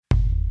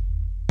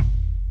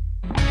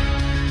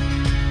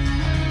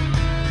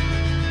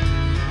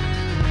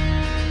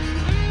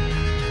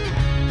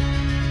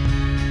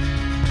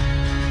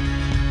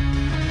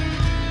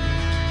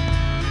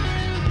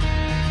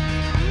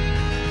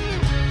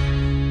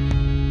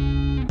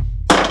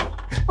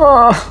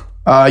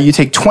You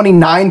take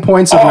 29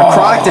 points of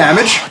necrotic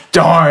damage.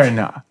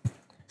 Darn.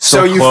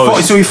 So you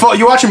close.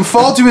 you watch him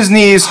fall to his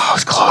knees,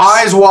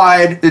 eyes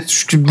wide.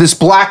 This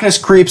blackness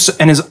creeps,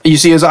 and you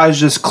see his eyes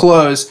just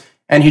close,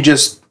 and he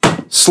just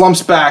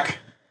slumps back.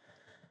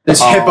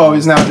 This hippo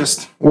is now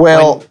just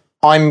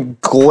I'm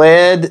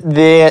glad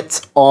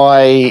that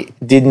I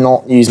did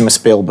not use my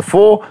spell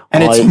before.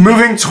 and it's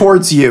moving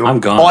towards you. I'm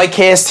gone. I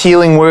cast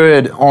Healing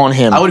Word on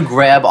him. I would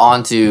grab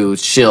onto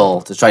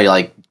Shill to try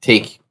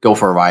to go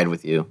for a ride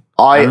with you.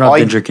 I don't know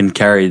if Dinger can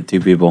carry 2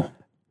 people.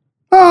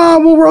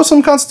 We'll roll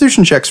some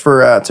Constitution checks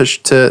for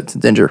to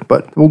Dinger,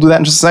 but we'll do that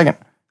in just a second.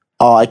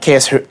 I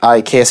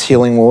cast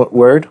Healing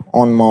Word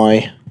on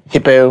my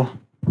hippo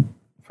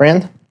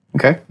friend.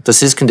 Okay. Does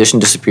his condition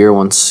disappear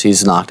once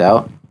he's knocked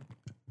out?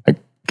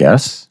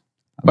 Guess.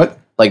 What?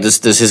 Like, does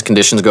his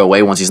conditions go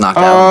away once he's knocked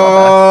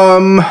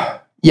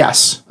out?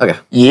 Yes. Okay.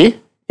 Yeah.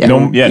 No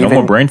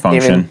more brain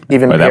function.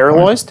 Even by that point.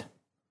 paralyzed.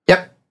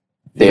 Yep.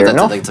 Fair That's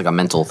enough. it's like a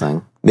mental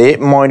thing. That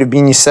might have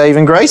been your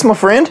saving grace, my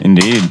friend.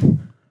 Indeed.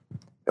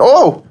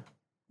 Oh,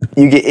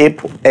 you get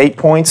 8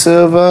 points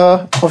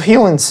of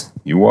healings.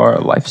 You are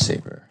a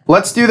lifesaver.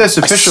 Let's do this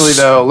officially,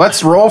 though.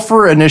 Let's roll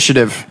for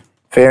initiative.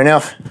 Fair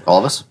enough. All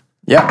of us?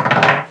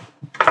 Yeah.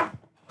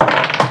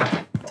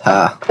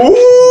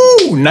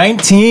 Ooh,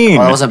 19.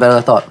 That wasn't better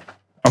than I thought.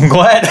 I'm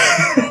glad.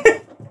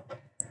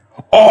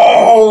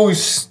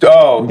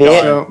 So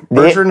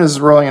Bertrand is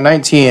rolling a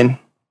 19.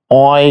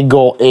 I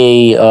got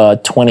a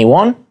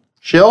 21.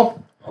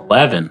 Shill?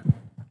 11.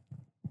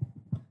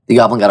 The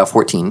goblin got a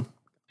 14.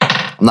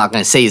 I'm not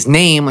going to say his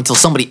name until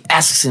somebody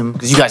asks him,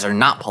 because you guys are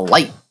not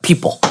polite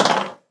people.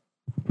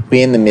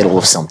 We're in the middle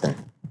of something.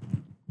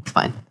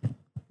 Fine.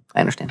 I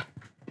understand.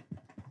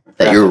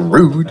 That you're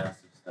rude.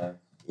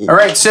 All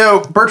right,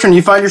 so Bertrand,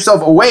 you find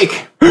yourself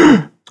awake,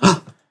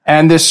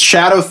 and this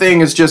shadow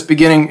thing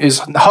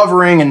is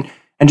hovering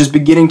and just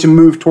beginning to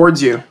move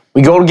towards you.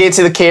 We got to get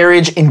to the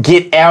carriage and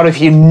get out of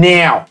here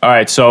now. All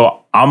right,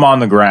 so I'm on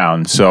the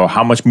ground. So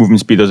how much movement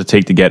speed does it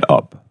take to get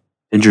up?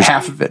 Dinger's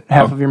Half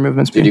of your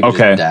movement speed. You can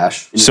Okay.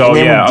 just dash. So And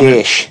then yeah, we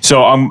dash.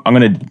 so I'm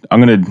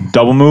gonna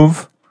double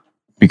move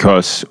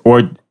because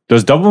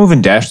does double move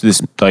and dash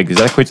this like does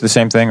that equate to the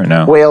same thing or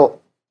no? Well,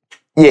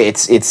 yeah,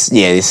 it's it's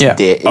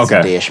Okay.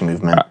 a dash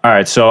movement. All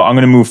right, so I'm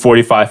gonna move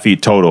 45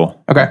 feet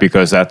total. Okay.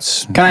 Because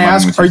that's. Can I my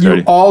ask, movement's are you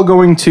 30. all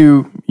going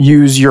to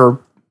use your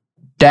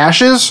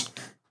dashes?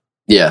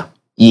 Yeah.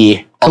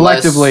 Yeah.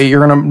 Collectively,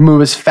 you're going to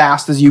move as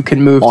fast as you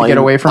can move to get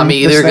away from I'm this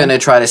either thing? going to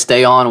try to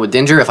stay on with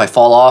Dinger. If I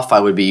fall off, I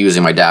would be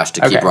using my dash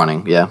to keep Okay.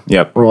 running. Yeah.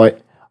 Yep. Right.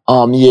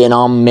 Yeah, and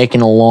I'm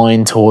making a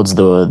line towards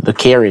the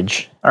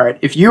carriage. All right.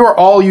 If you are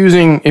all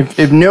using,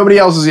 if nobody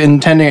else is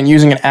intending on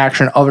using an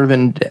action other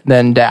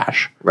than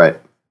dash, Right.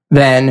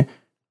 then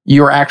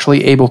you're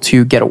actually able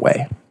to get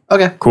away.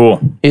 Okay. Cool.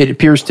 It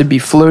appears to be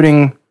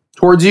floating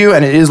towards you,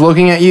 and it is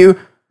looking at you.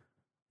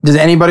 Does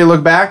anybody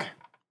look back?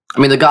 I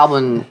mean, the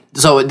goblin.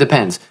 So it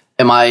depends.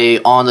 Am I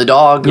on the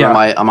dog? Yeah. Or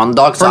I'm on the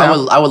dog. So For I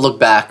now. would look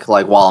back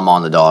like while I'm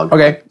on the dog.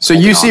 Okay. So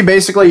you see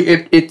basically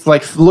it's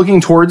like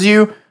looking towards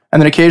you,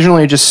 and then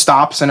occasionally it just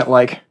stops and it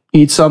like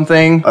eats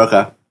something,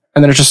 Okay.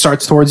 and then it just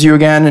starts towards you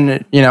again, and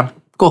it,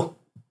 Cool.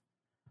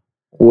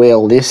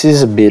 Well, this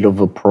is a bit of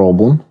a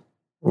problem.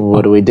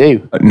 What do we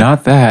do?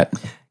 Not that.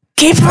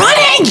 Keep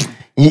running.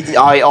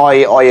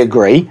 I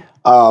agree.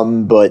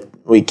 But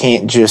we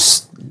can't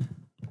just.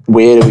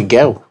 Where do we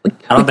go?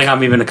 I don't think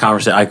I'm even in a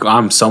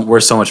conversation. We're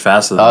so much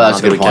faster than Oh, them. that's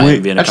I don't a good think we can't point.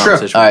 even be in a That's true.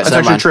 conversation. All right. that's so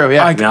actually true.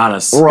 Yeah. To be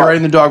honest. You're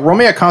riding the dog. Roll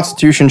me a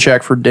Constitution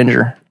check for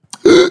Dinger.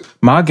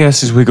 My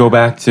guess is we go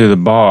back to the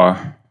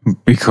bar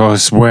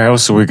because where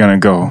else are we gonna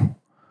go?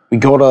 We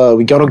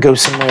gotta go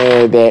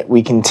somewhere that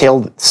we can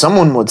tell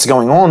someone what's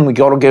going on. We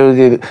gotta go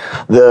to in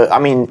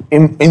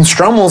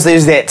Strummels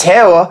there's that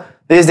tower.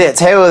 There's that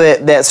tower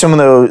that some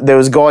of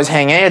those guys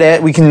hang out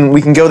at. We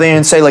can go there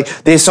and say like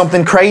there's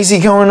something crazy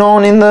going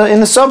on in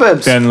the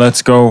suburbs. Then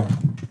let's go.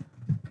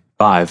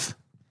 5.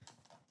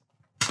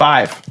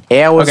 5.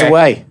 Hours Okay.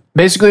 away.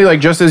 Basically, like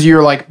just as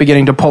you're like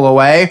beginning to pull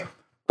away,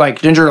 like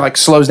Ginger like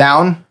slows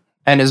down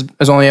and is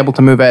only able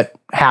to move at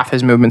half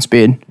his movement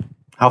speed.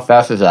 How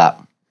fast is that?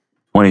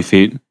 20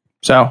 feet.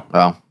 So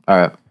Oh, all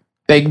right.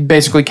 they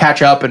basically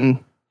catch up, and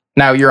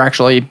now you're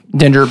actually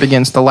Dinger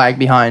begins to lag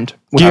behind.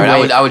 All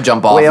right, I would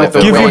jump off if it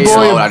was give really your boy-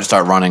 slow and I'd just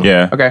start running.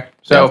 Yeah. Okay,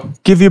 so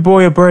Give your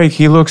boy a break.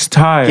 He looks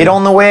tired. Get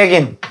on the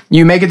wagon.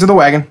 you make it to the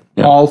wagon,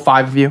 all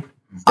 5 of you.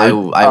 I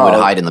would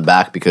hide in the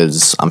back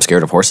because I'm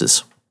scared of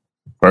horses.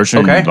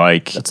 Bertrand, Okay.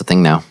 like That's a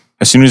thing now.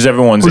 as soon as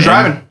everyone's Who's in,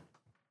 driving?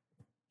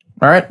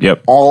 All right.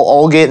 Yep.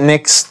 I'll get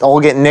next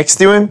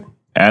to him.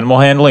 Animal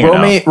handling. Roll or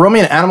no? me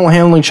an animal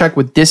handling check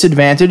with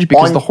disadvantage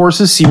because On- the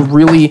horses seem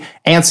really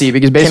antsy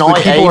because basically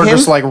I people aid are him?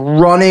 just like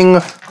running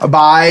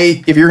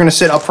by. If you're going to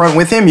sit up front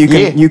with him, you can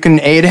Yeah. you can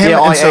aid him.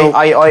 Yeah, and so,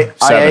 I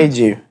 7. aid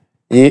you.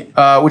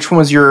 Yeah. which one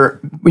was your?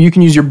 You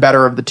can use your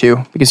better of the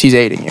two because he's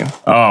aiding you.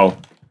 Oh,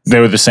 they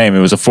were the same. It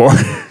was a 4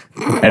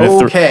 and a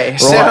Okay,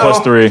 4 so- plus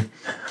 3.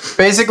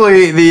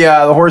 Basically, the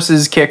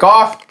horses kick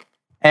off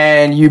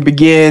and you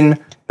begin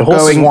The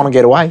horses going. want to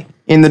get away.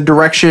 in the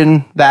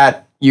direction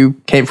that you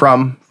came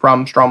from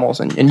Strommel's,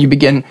 and you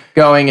begin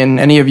going. And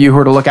any of you who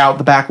are to look out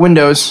the back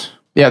windows,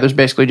 there's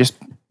basically just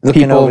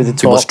Looking people, over the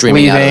People top.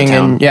 streaming out of the leaving,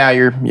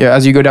 town. and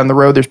as you go down the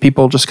road, there's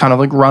people just kind of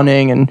like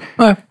running, and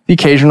the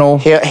occasional.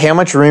 How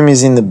much room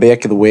is in the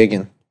back of the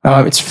wagon?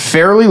 It's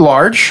fairly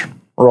large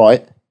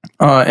Right.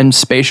 and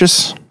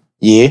spacious.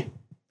 Yeah.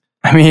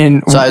 I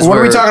mean, So as what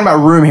are we we're- talking about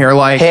room here?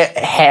 Like,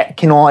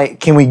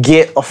 Can we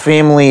get a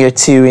family or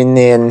two in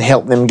there and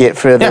help them get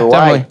further yeah, away?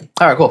 definitely.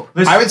 All right, cool.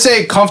 I would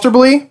say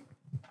comfortably,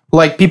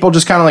 like people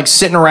just kind of like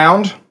sitting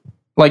around.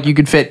 Like you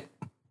could fit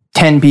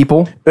 10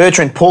 people.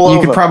 Bertrand, pull You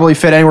over. could probably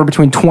fit anywhere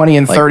between 20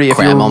 and 30 if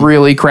cram you're 'em.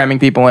 really cramming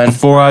people in.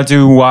 Before I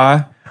do,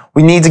 why?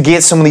 We need to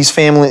get some of these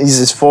families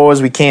as far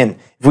as we can.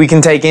 If we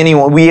can take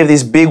anyone, we have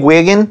this big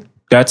wagon.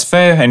 That's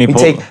fair. And he We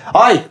pulled. take.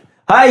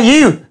 Hey,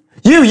 you.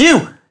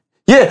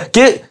 Yeah,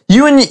 get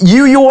you and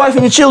your wife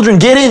and your children.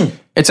 Get in.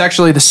 It's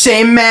actually the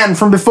same man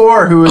from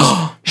before who was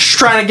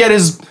trying to get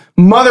his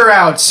mother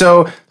out.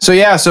 So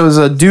it's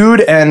a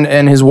dude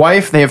and his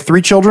wife. They have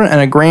 3 children and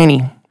a granny.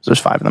 So there's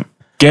 5 of them.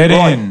 Get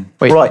in.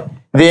 Wait, Right.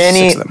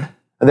 six of them.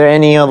 Are there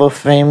any other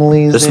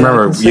families? Just that I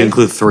remember, can you see?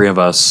 include 3 of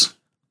us.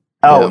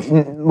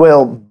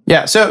 Well,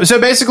 Yeah. So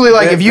basically,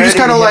 like if you just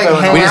kind of like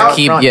hang We out, just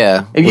keep,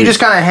 if you just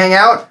kind of hang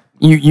out,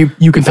 you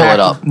can fill pack it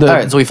up. the- All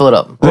right, so we fill it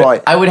up.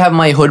 Right. I would have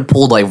my hood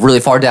pulled like really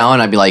far down.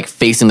 I'd be like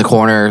facing the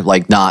corner,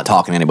 like not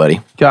talking to anybody.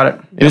 Got it.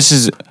 This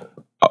is.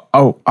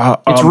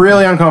 It's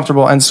really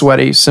uncomfortable and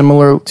sweaty,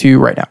 similar to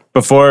right now.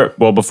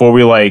 Before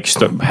we like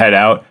head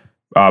out,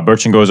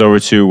 Bertrand goes over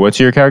to what's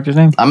your character's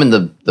name? I'm in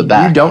the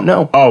back. You don't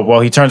know. Oh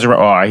well, he turns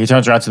around. He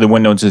turns around to the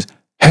window and says,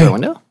 Hey,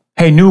 window?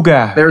 "Hey, new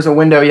guy." There's a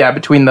window,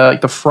 between the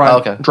front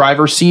Oh, okay.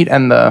 driver's seat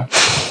and the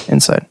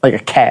inside. like a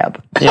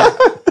cab.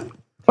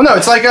 Well, no,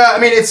 it's like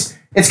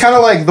it's kind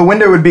of like the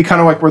window would be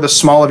kind of like where the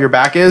small of your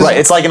back is. Right.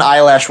 It's like an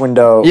eyelash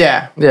window.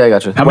 Yeah, Yeah, I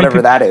got you. How many Whatever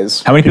peop- that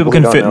is. How many people who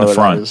can don't fit in know the what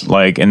that front? is.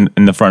 Like in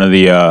the front of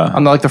the.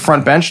 on the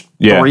front bench.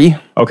 Yeah. 3.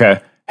 Okay.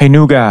 Hey,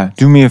 new guy,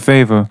 do me a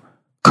favor.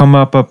 Come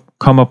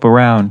up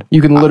around.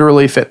 You can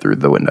literally fit through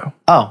the window.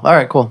 Oh, all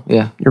right, cool.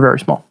 Yeah. You're very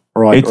small.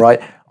 Right. It's- Right.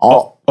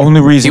 Oh,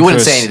 Only reason He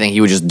wouldn't Chris- say anything. He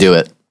would just do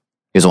it.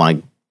 He doesn't want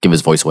to give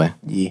his voice away.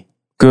 yeah.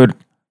 Good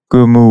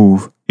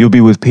move. You'll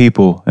be with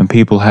people, and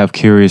people have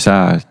curious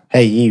eyes.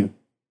 Hey, you.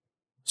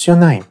 What's your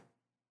name?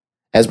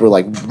 As we're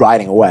like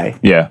riding away,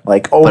 Yeah.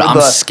 like over But I'm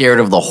the. scared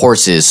of the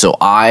horses, so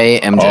I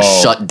am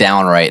just shut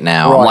down right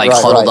now. I'm Right, like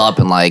right, huddled right. up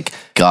in like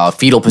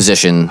fetal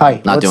position,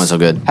 Hey, not doing so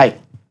good. Hey,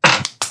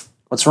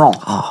 what's wrong?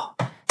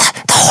 The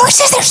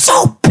horses, they're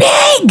so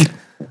big!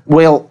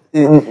 Well,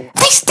 They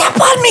step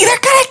on me, they're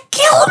gonna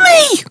kill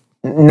me!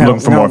 no, Looking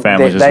for more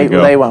families as They, we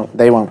go. they won't.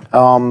 They won't.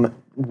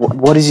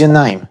 What is your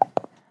name?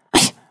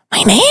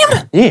 My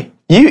name? Yeah,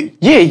 you.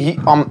 Yeah,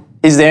 you,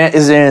 is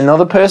there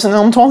another person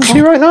I'm talking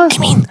to right now? I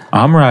mean,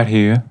 I'm right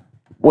here.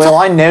 Well,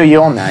 I know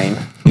your name.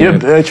 You're Yeah.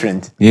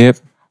 Bertrand. Yep.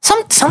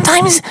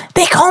 sometimes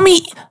they call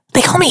me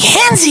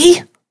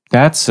Hansy.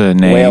 That's a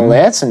name. Well,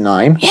 that's a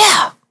name.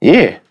 Yeah.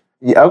 Yeah.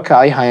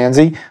 Okay,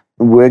 Hansy.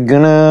 We're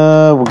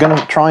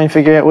gonna try and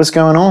figure out what's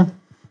going on.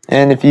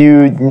 And if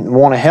you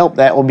want to help,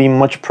 that will be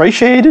much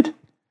appreciated.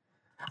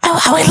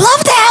 I would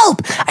love to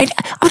help.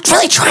 I'm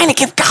really trying to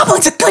give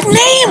goblins a good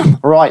name.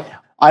 Right.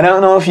 I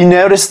don't know if you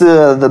noticed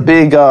the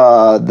big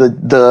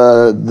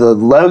the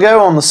logo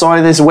on the side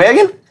of this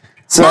wagon.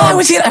 So I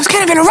was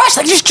kind of in a rush.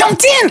 I just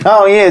jumped in.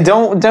 oh yeah,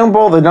 don't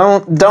bother.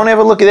 Don't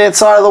ever look at that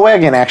side of the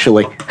wagon.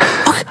 Actually,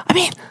 I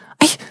mean,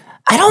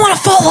 I don't want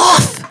to fall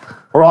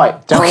off.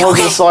 right. Don't Okay, look at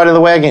okay. the side of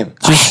the wagon.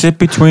 Just sit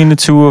between the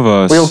two of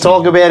us. We'll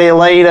talk about it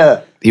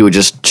later. He would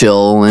just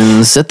chill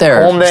and sit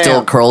there, Calm down.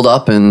 still curled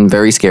up and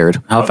very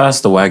scared. How fast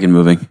is the wagon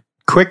moving?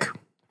 Quick.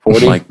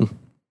 40. Like,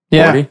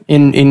 Yeah. 40?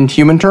 In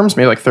human terms,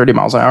 maybe like 30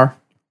 miles an hour.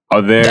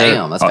 Are there?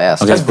 Damn, that's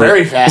fast. okay,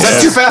 very fast.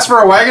 That's too fast for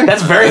a wagon.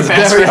 That's very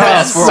fast. very for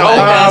fast us. So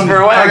fast for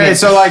a wagon. Okay,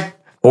 so like,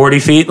 40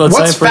 feet, let's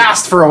what's say. for-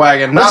 fast for a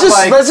wagon? Not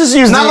let's just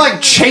use not the-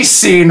 like chase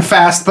scene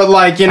fast, but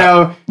like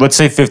Let's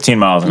say 15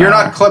 miles. you're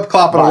not clip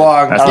clopping Right.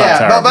 along. That's not yeah,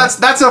 terrible.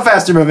 that's how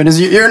fast you're moving. Is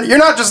you're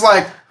not just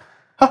like,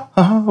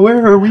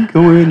 where are we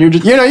going? You're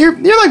just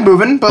you're like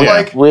moving, but Yeah.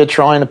 like We're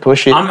trying to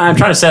push it. I'm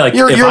trying to say, like,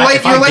 you're if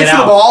late. I You're late get for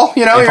the out- ball.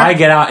 You know, If you're, I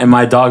get out and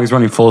my dog is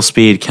running full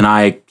speed, can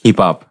I keep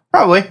up?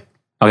 probably.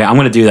 Okay, I'm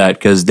going to do that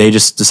because they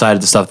just decided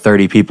to stuff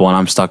 30 people and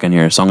I'm stuck in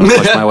here. So I'm going to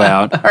push my way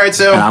out. All right,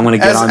 so And I'm gonna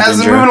get as, on as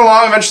they're Ginger. moving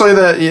along, eventually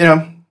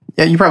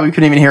you probably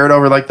couldn't even hear it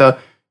over like the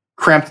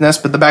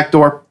crampedness, but the back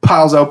door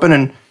piles open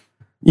and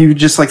you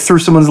just like through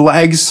someone's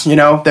legs.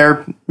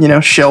 They're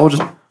shill.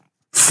 Just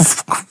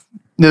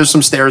there's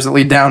some stairs that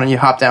lead down and you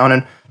hop down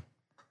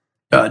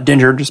and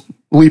Dinger just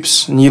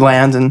leaps and you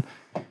land and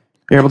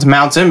you're able to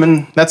mount him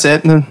and that's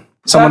it. And then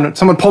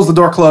someone pulls the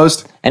door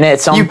closed. and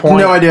at some You have point,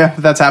 no idea if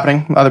that's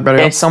happening. Everybody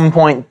at else. some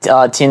point,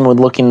 Tin would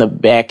look in the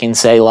back and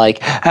say, like,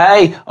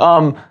 "Hey,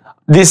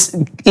 this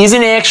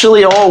isn't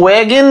actually our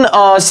wagon.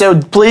 So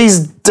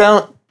please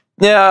don't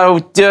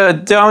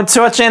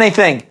touch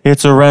anything."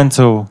 It's a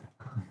rental.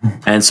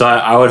 And so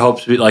I would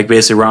hope to be, like,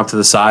 basically run up to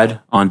the side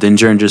on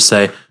Dinger and just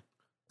say,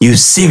 You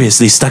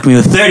seriously stuck me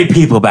with 30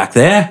 people back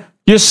there?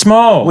 You're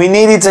small. We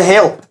needed to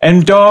help.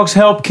 And dogs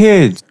help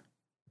kids.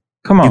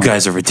 Come on. You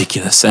guys are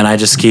ridiculous. And I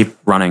just keep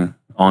running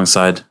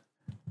alongside.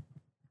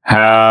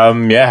 How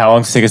long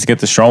does it take us to get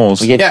the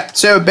Strommels? Yeah.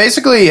 So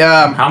basically,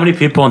 How many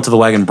people until the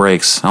wagon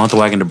breaks? I want the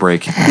wagon to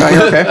break. no,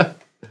 you're okay.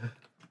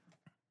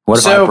 What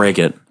if So- I break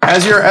it?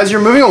 As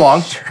you're moving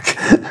along,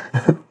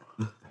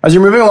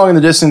 in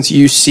the distance,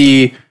 you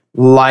see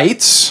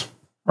lights,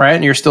 right?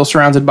 And you're still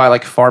surrounded by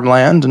like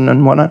farmland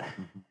and whatnot.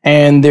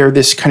 And they're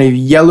this kind of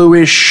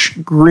yellowish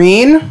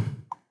green.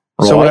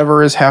 So Right.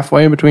 whatever is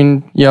halfway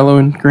between yellow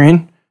and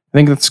green. I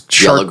think that's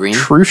Yellow green?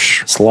 chartreuse.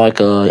 It's like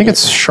I think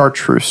it's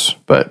chartreuse,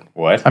 but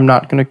What? I'm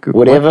not gonna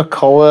Google it. whatever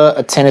color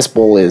a tennis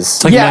ball is.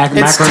 It's like Yeah, it's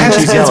macaroni and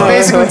cheese it's yellow.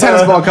 basically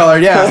tennis ball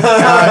colored.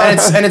 Yeah,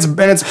 and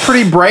it's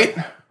pretty bright.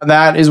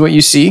 That is what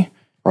you see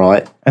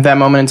Right. at that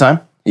moment in time.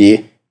 Yeah.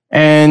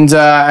 And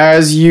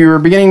as you're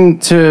beginning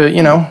to,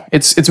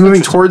 it's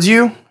moving towards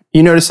you.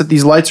 You notice that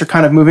these lights are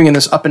kind of moving in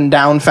this up and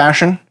down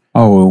fashion.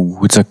 Oh,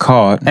 it's a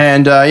cart.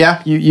 And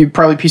you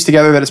probably piece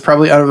together that it's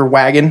probably another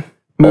wagon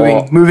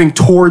Oh. moving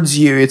towards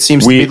you. It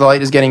seems to be the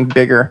light is getting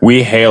bigger.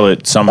 We hail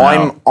it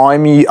somehow.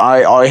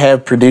 I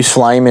have produced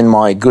flame in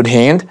my good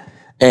hand,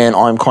 and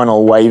I'm kind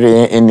of waving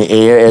it in the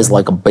air as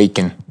like a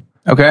beacon,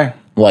 Okay.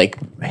 like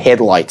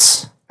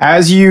headlights.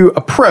 As you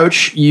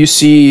approach, you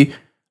see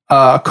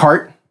a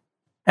cart,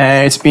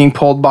 and it's being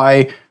pulled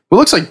by what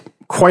looks like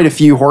quite a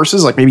few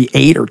horses, like maybe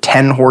 8 or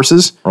 10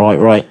 horses.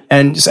 Right.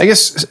 And just, I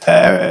guess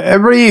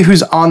everybody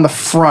who's on the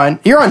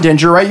front, you're on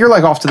Dinger, right? You're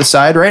like off to the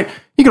side, right?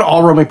 You can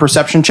all roll me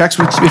perception checks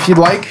if you'd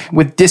like,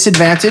 with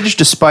disadvantage,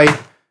 despite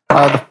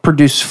the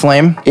produced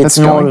flame. It's that's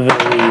not going. a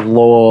very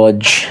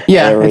large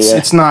area.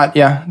 It's not.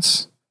 Yeah,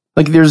 it's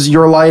like there's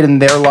your light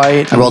and their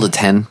light. I rolled a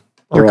 10.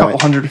 You're a couple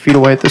hundred feet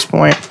away at this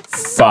point.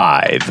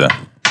 5.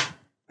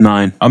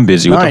 9. I'm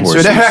busy with the 9. So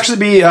horses. that'd actually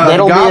be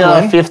That'll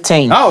Goblin. be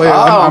 15. Oh, yeah,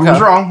 I was okay.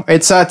 wrong.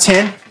 It's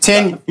 10.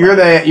 10.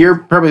 You're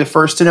probably the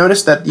first to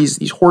notice that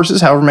these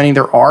horses, however many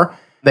there are,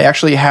 they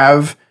actually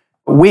have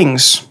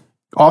wings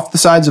off the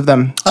sides of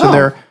them.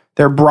 So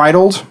they're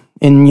bridled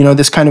in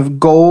this kind of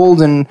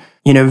gold and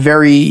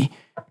very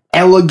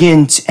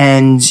elegant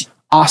and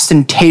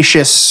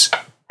ostentatious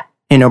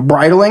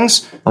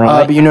bridlings.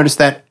 Right. But you notice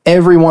that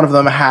every one of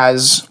them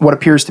has what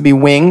appears to be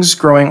wings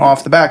growing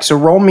off the back. So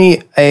roll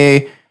me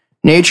a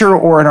nature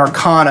or an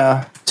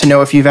arcana to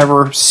know if you've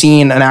ever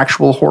seen an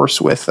actual horse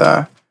with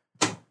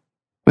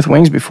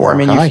wings before. I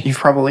mean, Okay. you've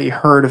probably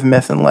heard of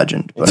myth and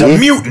legend. But a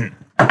mutant.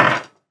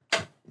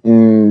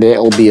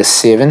 That'll be a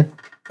 7.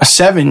 a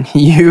 7,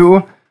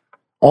 you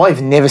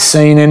I've never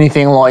seen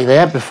anything like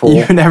that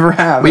before. never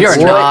have. We are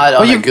It's- not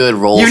on a you've- good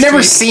roll You've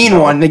never streak. seen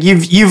one. Like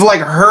you've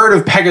like heard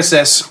of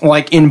Pegasus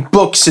like in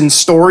books and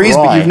stories,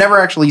 but Right. you've never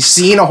actually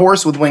seen a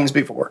horse with wings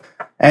before.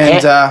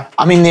 And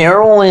I mean,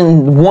 they're all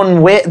in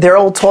one. They're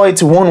all tied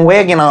to one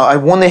wagon. I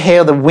wonder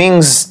how the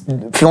wings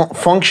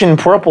function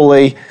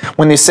properly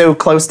when they're so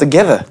close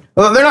together.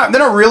 well, they're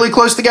not really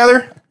close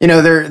together.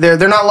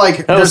 They're not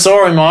like Oh,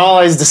 sorry, my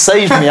eyes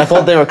deceived me. I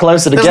thought they were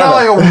closer there's together. not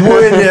like a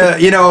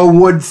wood a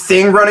wood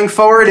thing running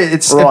forward. It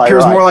Right,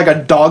 appears right. more like a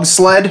dog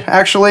sled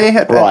actually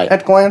Right.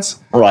 at glance.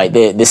 Right,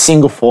 they're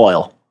single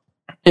file.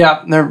 Yeah,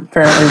 they're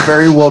apparently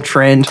very well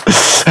trained.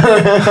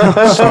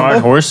 Smart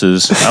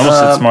horses. I almost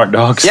said smart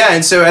dogs. Yeah,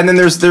 and then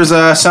there's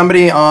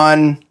somebody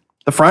on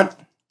the front,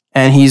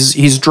 and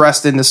he's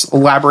dressed in this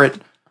elaborate.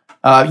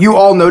 You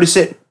all notice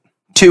it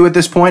too at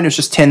this point. It's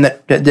just Tin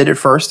that did it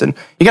first, and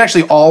you can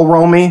actually all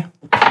roll me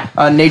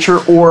nature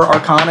or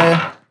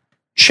arcana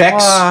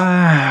checks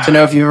to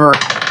know if you've ever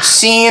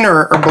seen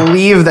or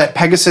believe that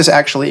Pegasus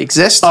actually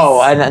exists. Oh,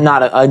 I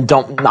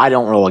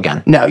don't roll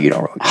again. No, you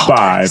don't roll.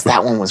 5.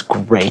 That one was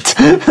great.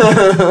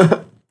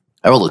 I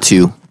rolled a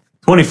 2.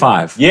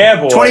 25.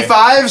 Yeah, boy.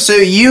 25. So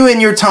you, in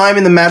your time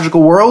in the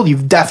magical world,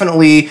 you've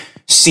definitely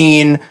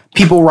seen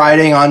people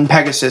riding on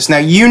Pegasus. Now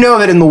you know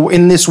that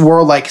in this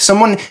world, like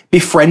someone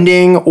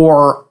befriending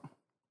or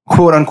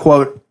quote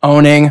unquote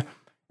owning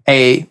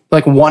a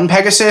like one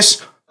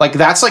Pegasus, like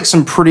that's like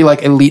some pretty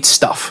like elite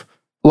stuff.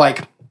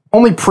 Like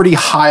only pretty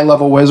high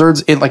level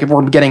wizards, like if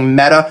we're getting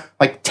meta,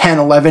 like 10,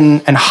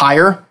 11 and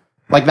higher,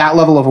 like that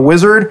level of a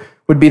wizard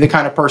would be the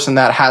kind of person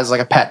that has like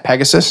a pet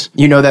Pegasus.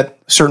 You know that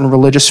certain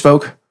religious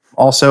folk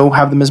also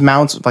have them as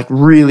mounts, like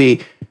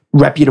really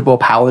reputable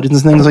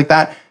paladins and things like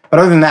that. But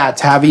other than that,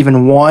 to have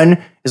even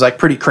one is like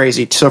pretty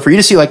crazy. So for you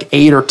to see like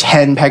 8 or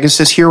 10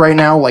 Pegasus here right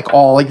now, like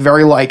all like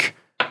very like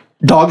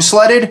dog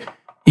sledded,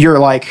 you're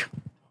like,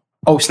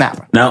 oh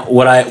snap. Now,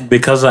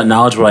 because of that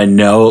knowledge, what I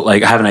know,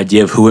 like I have an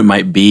idea of who it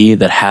might be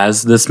that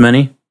has this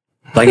many.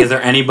 Like, is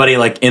there anybody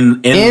like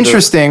in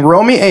Interesting.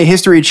 Roll me a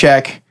history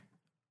check.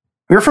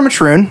 You're from a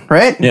Troon,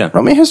 right? Yeah.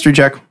 Roll me a history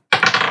check.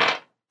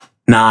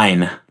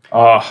 9?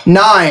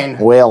 9.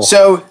 Well.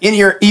 So in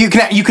you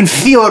can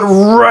feel it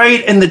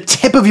right in the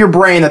tip of your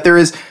brain that there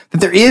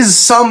is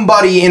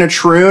somebody in a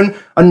Troon,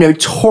 a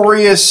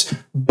notorious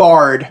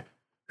bard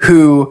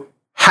who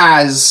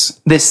has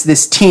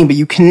this team, but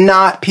you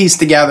cannot piece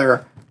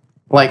together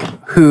like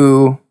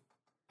who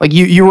Like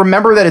you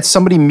remember that it's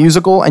somebody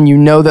musical, and you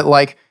know that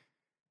like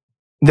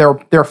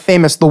they're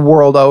famous the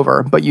world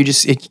over, but you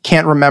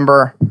can't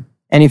remember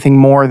anything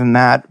more than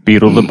that.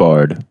 Beetle the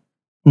Bard.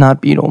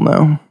 Not Beetle,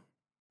 no.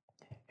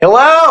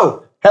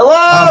 Hello!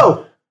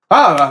 Hello!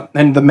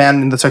 And the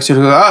man in the tuxedo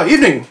goes,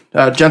 evening,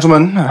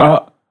 gentlemen.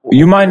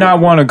 You might not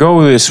want to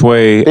go this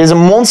way. There's a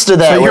monster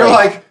that So way.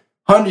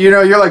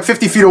 you're like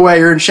 50 feet away.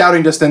 You're in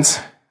shouting distance,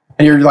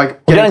 and you're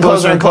like getting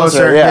closer and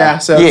closer. yeah.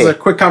 So it's a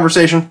quick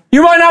conversation.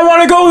 You might not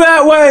want to go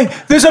that way.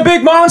 There's a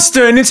big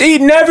monster and it's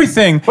eating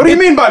everything. What do you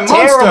mean by monster?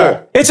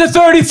 terrible. It's a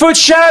 30-foot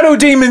shadow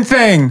demon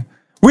thing.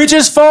 We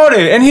just fought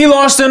it, and he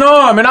lost an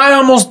arm, and I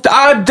lost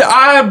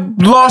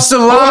a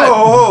lot.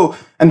 Oh.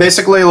 And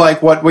basically,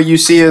 like what you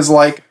see is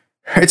like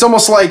it's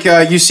almost like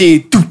you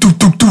see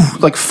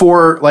like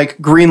 4 like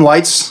green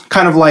lights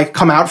kind of like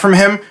come out from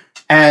him,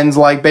 and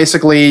like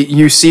basically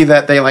you see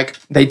that they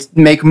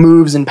make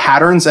moves and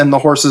patterns, and the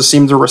horses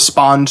seem to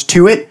respond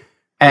to it,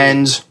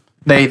 and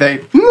they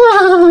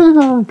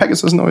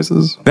Pegasus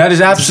noises. That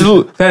is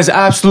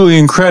absolutely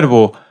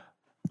incredible.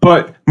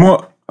 But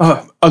more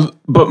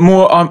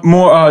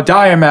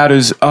dire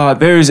matters.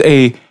 There's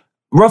a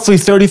roughly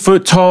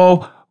 30-foot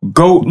tall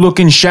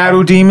goat-looking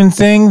shadow demon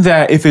thing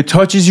that if it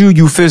touches you,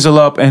 you fizzle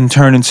up and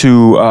turn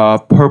into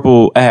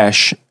purple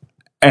ash.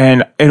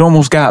 And it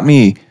almost got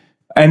me.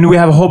 And we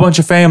have a whole bunch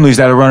of families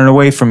that are running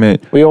away from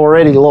it. We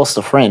already lost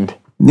a friend.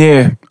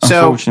 Yeah.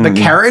 So the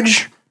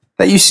carriage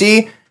that you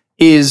see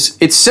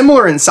it's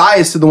similar in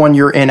size to the one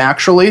you're in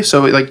actually.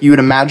 So like you would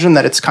imagine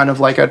that it's kind of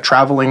like a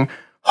traveling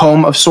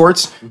home of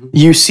sorts. Mm-hmm.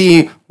 You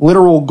see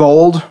literal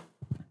gold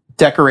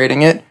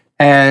decorating it,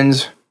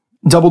 and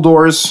double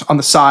doors on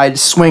the side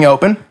swing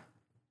open.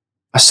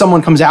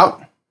 Someone comes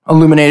out,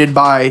 illuminated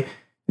by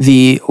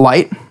the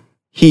light.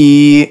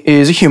 He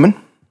is a human.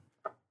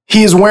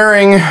 He is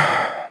wearing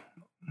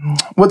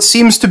what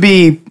seems to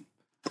be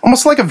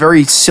almost like a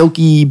very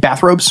silky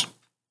bathrobes,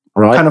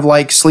 Right. kind of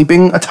like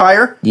sleeping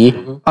attire. Yeah.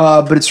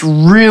 But it's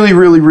really,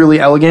 really, really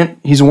elegant.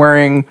 He's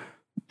wearing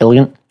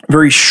Elegant.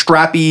 very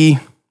strappy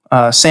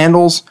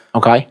sandals.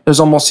 Okay. He's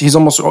almost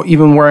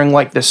even wearing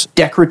like this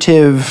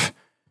decorative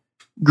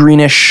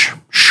greenish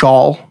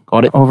shawl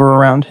Got it. over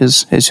around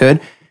his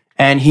hood.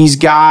 And he's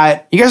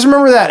got, you guys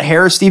remember that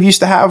hair Steve used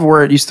to have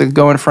where it used to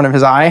go in front of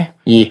his eye?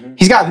 Yeah.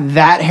 He's got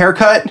that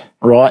haircut.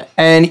 Right.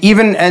 And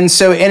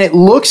it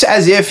looks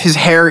as if his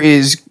hair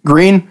is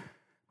green,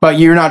 but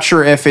you're not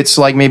sure if it's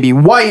like maybe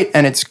white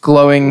and it's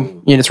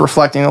glowing, it's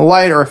reflecting the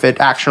light, or if it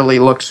actually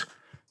looks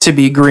to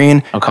be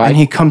green. Okay. And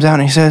he comes out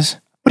and he says,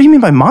 "What do you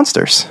mean by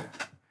monsters?"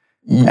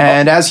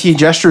 And as he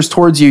gestures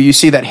towards you, you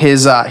see that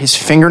his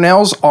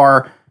fingernails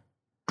are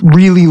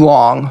really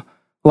long.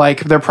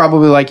 Like they're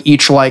probably like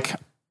each like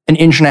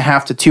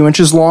 1.5 to 2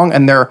 inches long,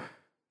 and they're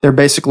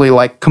basically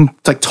like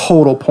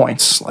total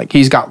points. Like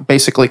he's got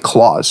basically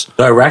claws.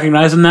 Do I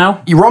recognize him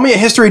now? You roll me a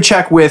history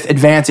check with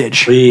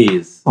advantage.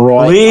 Please.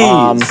 Right.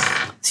 Please.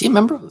 Is he a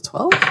member of the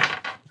 12?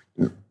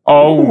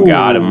 Oh,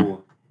 got him.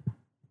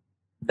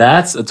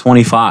 That's a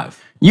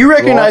 25. You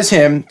recognize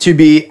him to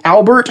be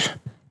Albert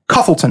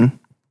Cuffleton,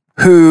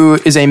 who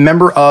is a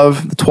member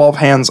of the 12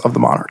 Hands of the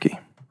Monarchy.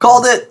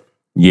 Called it.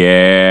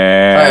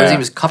 Yeah. Sorry, his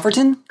name is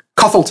Cufferton?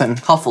 Cuffleton.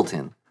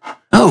 Cuffleton.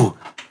 Oh,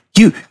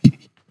 you're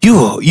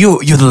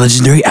the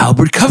legendary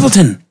Albert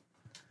Cuffleton.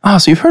 Oh,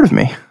 so you've heard of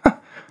me.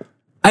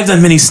 I've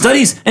done many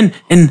studies, and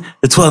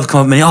the 12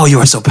 come up many. Oh, you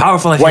are so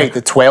powerful. Wait,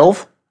 the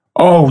 12?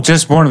 Oh,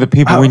 just one of the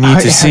people we need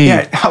to see.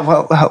 Yeah,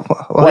 well,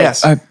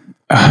 yes.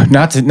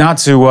 Not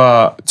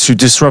to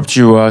disrupt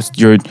you. Not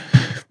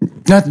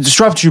to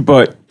disrupt you,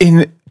 but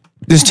in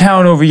this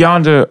town over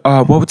yonder,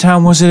 what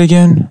town was it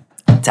again?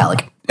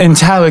 Talik. In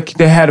Talik,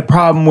 they had a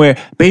problem where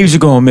babies are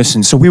going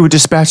missing, so we were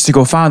dispatched to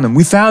go find them.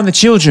 We found the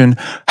children.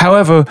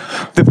 However,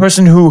 the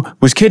person who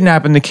was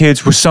kidnapping the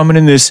kids was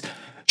summoning this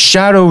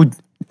shadow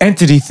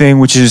entity thing,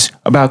 which is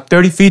about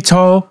 30 feet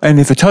tall, and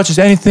if it touches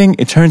anything,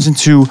 it turns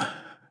into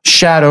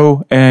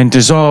shadow and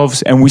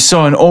dissolves. And we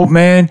saw an old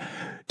man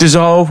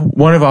dissolve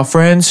one of our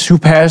friends who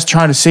passed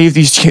trying to save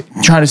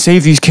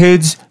these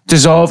kids,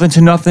 dissolve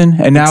into nothing,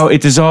 and now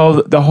it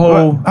dissolved the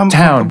whole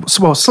town.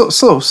 Slow.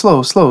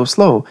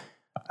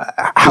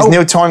 There's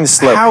no time to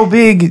slow. How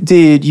big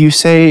did you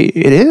say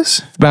it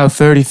is? About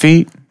 30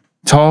 feet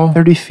tall.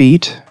 30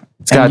 feet.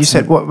 got And you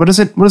said, what does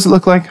it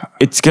look like?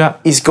 It's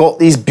got He's got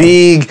these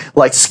big,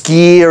 like,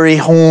 scary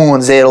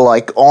horns that are,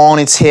 like, on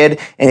its head,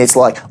 and it's,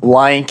 like,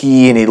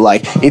 lanky, and it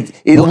looks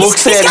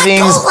at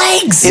things.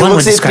 legs. It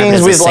looks at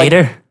things with,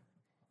 like,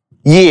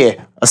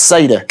 yeah, a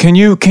satyr. Can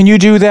you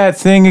do that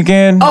thing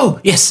again? Oh,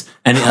 yes.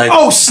 And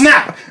Oh,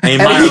 snap! and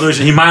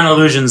he minor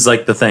illusions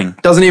like the thing.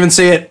 Doesn't even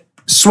see it.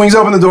 Swings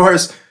open the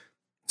doors,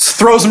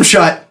 throws them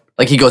shut.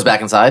 Like he goes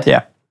back inside?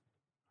 Yeah.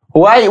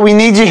 Wait, we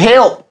need your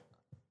help.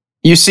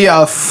 You see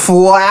a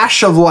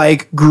flash of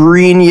like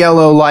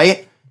green-yellow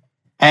light,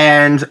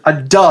 and a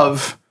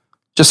dove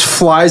just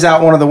flies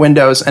out one of the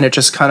windows, and it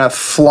just kind of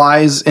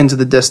flies into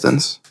the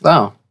distance.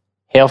 Oh.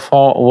 How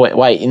far?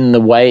 Wait, in the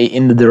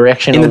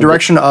direction? In the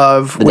direction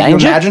of what you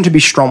danger? imagine to be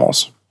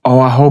Strommel's. Oh,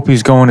 I hope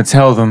he's going to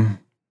tell them.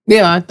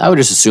 Yeah, I would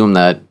just assume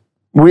that.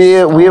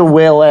 We're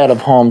well out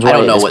of harm's way. I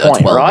don't know at what this a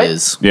point, 12 right?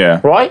 is.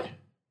 Yeah. Right?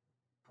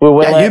 We're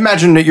well Yeah, you out.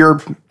 imagine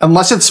that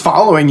unless it's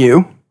following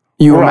you,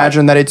 you Right.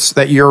 imagine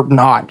that you're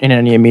not in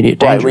any immediate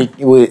danger.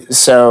 Right,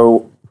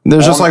 so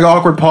There's just like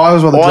awkward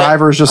pause while the What?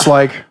 driver is just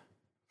like,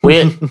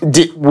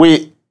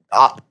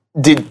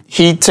 did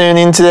he turn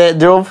into that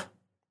dove?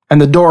 and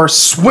the door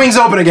swings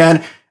open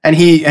again, and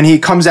he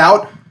comes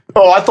out.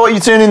 Oh, I thought you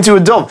turned into a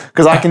dove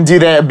because I can do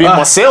that a bit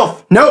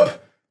myself. Nope.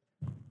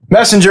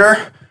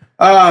 Messenger.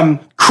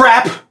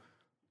 Crap.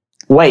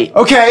 Wait,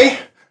 Okay.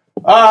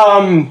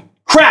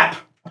 Crap.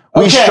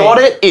 we Okay. shot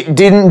it. It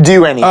didn't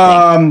do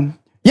anything.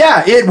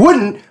 Yeah, it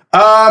wouldn't.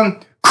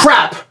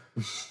 Crap.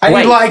 I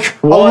Wait, need like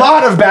a what?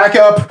 lot of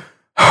backup.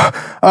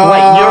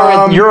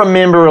 Wait, you're a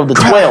member of the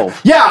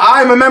 12. Yeah,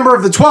 I'm a member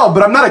of the 12,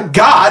 but I'm not a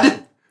god.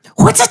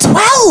 What's a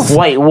 12?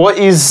 Wait, what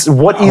is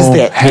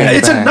that? hey.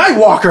 It's a night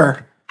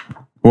walker.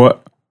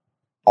 What?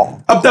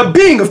 A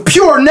being of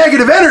pure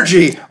negative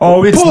energy.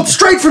 Oh, it's- pulled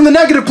straight from the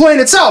negative plane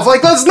itself.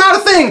 Like, that's not a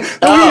thing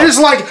that we just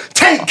like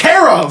take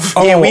care of.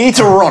 Yeah, we need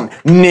to run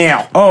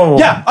now. Oh.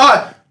 Yeah,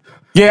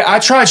 Yeah, I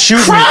tried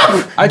shooting Crap!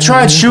 it. I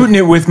tried shooting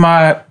it with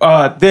my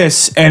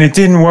this, and it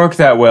didn't work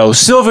that well.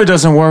 Silver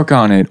doesn't work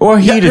on it, or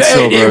heated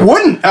silver. it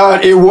wouldn't.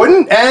 It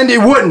wouldn't, and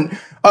it wouldn't.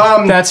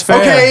 That's fair.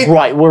 Okay.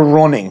 Right, we're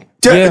running.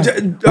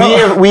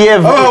 Yeah. We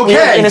have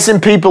okay.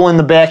 innocent people in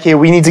the back here.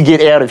 We need to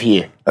get out of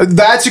here.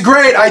 That's a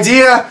great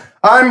idea.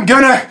 I'm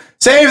gonna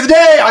save the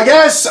day, I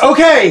guess.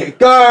 Okay.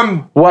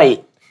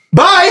 Wait,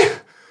 Bye.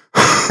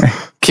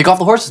 Kick off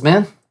the horses,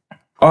 man.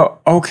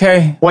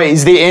 Okay. wait.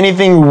 Is there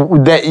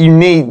anything that you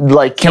need?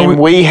 Like, can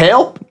we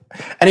help?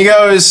 And he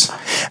goes,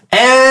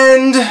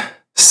 and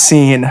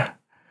scene.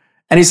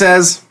 And he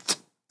says,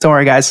 "Don't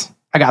worry, guys.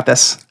 I got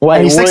this." Wait,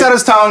 and he sticks what- out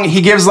his tongue.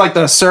 He gives like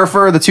the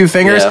surfer the two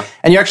fingers, Yeah.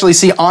 and you actually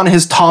see on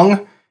his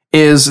tongue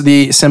is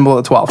the symbol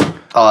of the 12.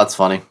 Oh, that's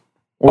funny.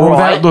 Oh,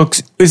 Right. that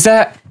looks.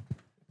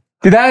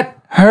 Did that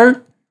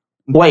hurt?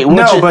 Wait,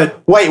 No, what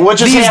but what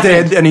just These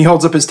happened? did, and he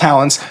holds up his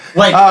talons.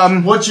 Like,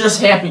 what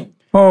just happened?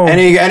 Oh.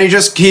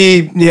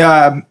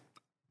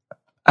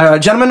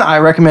 Gentlemen, I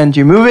recommend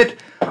you move it,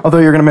 although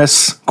you're gonna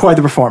miss quite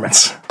the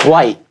performance.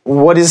 Wait,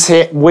 what is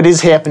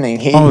happening?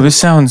 Oh, this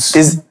sounds.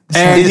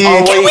 And he-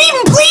 are Can we,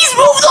 Please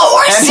move the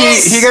And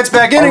horses. he gets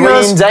back in are and we in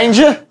goes,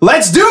 danger?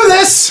 "Let's do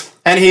this!"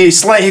 And he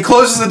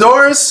closes the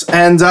doors,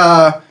 and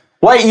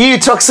Wait, you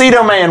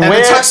tuxedo man, and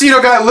where? the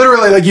tuxedo guy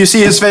literally, like, you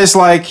see his face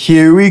like,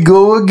 "Here we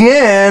go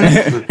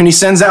again." And he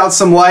sends out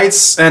some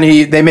lights, and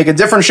they make a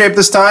different shape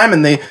this time,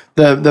 and the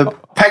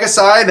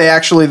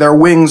Pegasi, their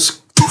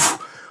wings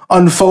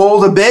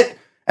unfold a bit,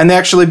 and they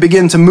actually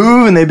begin to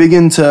move, and they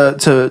begin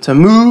to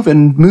move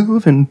and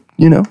move and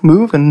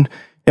move, and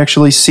you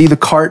actually see the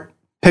cart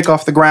pick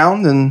off the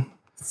ground, and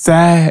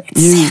that.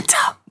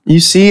 you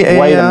see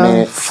Wait a a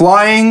minute.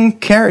 flying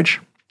carriage.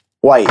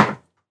 Wait,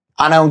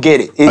 I don't get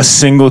it. A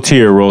single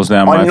tear rolls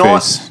down my I'm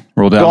not- face.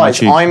 Roll down my Guys,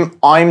 cheek.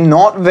 I'm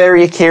not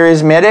very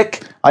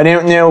charismatic. I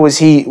don't know. Was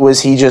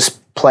he just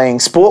playing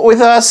sport with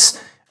us?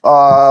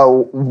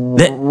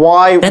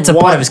 Why? That's a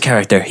part of his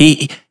character.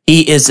 He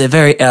is a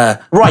very Right,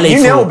 you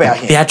playful, know about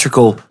him.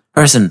 theatrical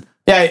person.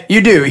 Yeah,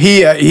 you do.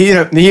 He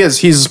is.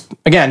 He's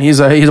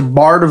a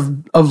bard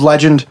of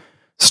legend,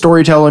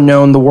 storyteller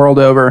known the world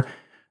over,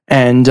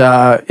 and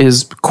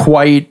is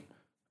quite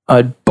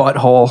a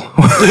butthole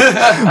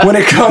when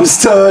it comes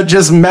to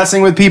just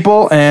messing with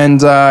people.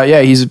 And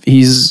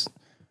he's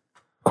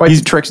quite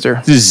the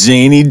trickster. This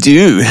zany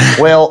dude.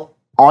 Well,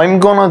 I'm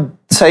gonna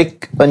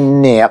take a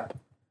nap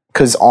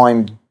because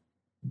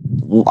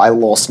I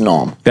lost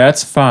Nom.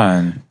 That's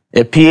fine.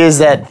 It appears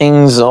that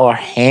things are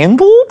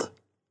handled.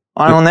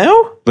 I don't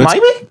know. Let's-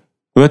 Maybe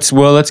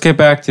Let's get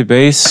back to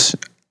base.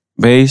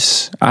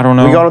 I don't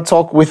know. we gotta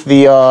talk with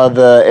the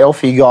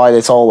elfie guy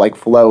that's all like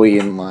flowy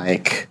and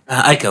like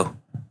Aiko.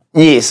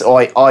 yes,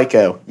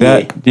 Ico.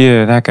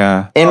 Yeah. that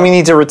guy. And we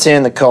need to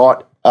return the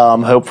cart.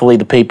 Hopefully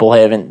the people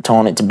haven't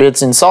torn it to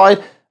bits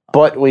inside,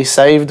 but we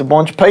saved a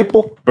bunch of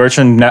people.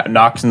 Bertrand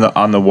knocks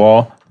on the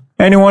wall.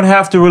 Anyone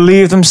have to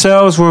relieve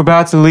themselves? We're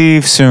about to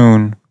leave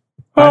soon.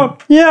 Oh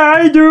yeah,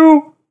 I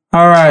do.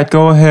 All right,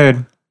 go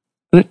ahead.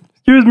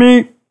 Excuse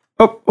me.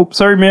 Oh,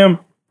 sorry, ma'am.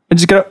 I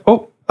just got.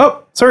 Oh,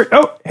 sorry.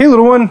 Oh, hey,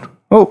 little one.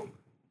 Oh,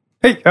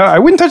 hey, I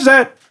wouldn't touch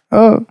that.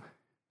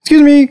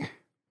 Excuse me.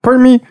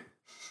 Pardon me.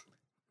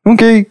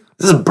 Okay.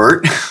 This is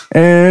Bert.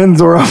 And the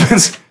door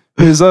opens.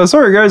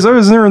 Sorry, guys. I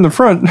was there in the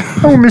front.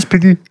 Oh, Miss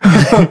Piggy.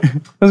 I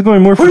was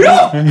going more for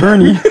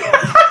Bernie.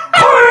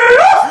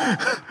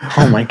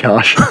 Oh my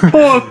gosh.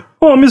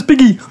 Oh, Miss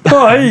Piggy.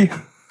 Oh, hey.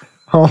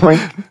 Oh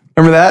my.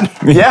 Remember that?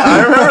 Yeah,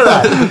 I remember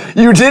that.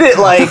 You did it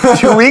like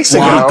 2 weeks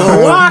ago.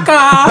 You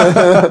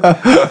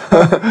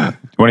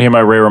want to hear my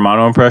Ray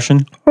Romano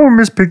impression? Oh,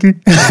 Miss Piggy.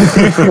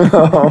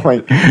 Oh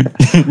my.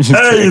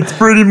 Hey, it's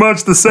pretty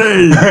much the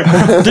same.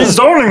 These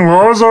zoning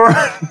laws are.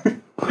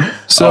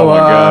 So, Oh my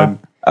god.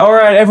 All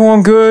right,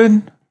 everyone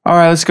good? All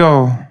right, let's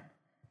go.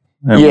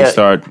 And we Yeah.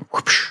 start.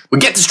 We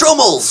get to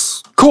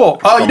Stromels. Cool.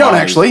 You don't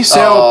actually.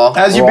 So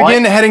as you Right.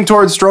 begin heading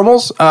towards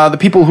Stromels, the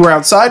people who are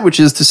outside, which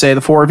is to say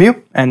the four of you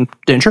and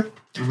Dinger,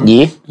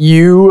 Yeah.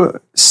 you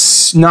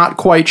not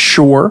quite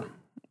sure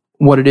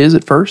what it is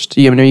at first.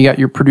 You know you got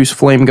your produce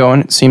flame going.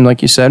 It seemed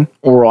like you said,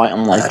 All right.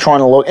 I'm like trying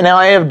to look. And now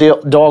I have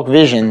dark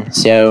vision,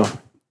 so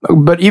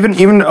but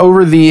even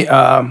over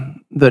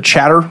the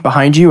chatter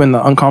behind you and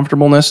the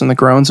uncomfortableness and the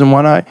groans and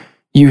whatnot,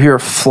 you hear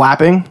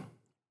flapping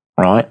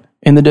right.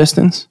 in the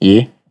distance,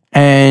 Yeah.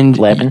 and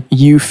Flapping.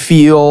 you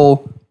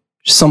feel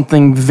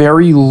something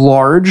very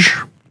large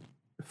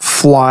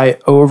fly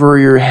over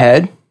your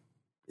head,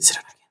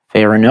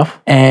 Fair enough.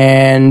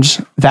 and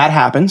that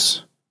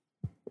happens.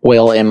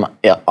 Well, am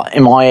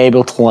I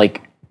able to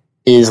like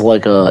as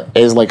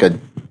a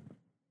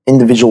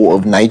individual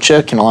of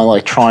nature? Can I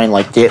like try and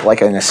like get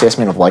like an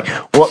assessment of like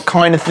what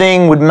kind of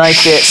thing would make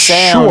that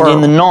sound Sure.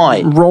 in the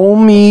night? Roll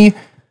me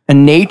a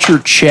nature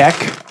check,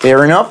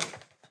 Fair enough.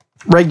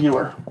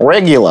 regular.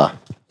 Regular.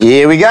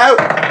 Here we go.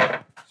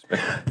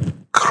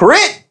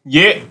 Crit.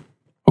 Yeah.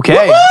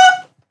 Okay.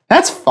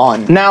 That's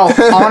fun. Now on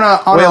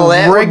Well, a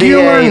that would be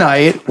regular a-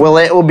 night, Well,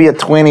 that will be a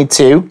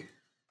 22.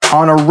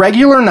 on a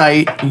regular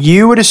night,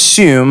 you would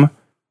assume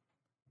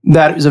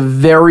that is a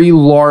very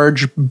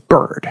large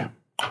bird.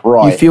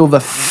 Right. You feel the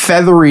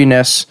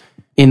featheriness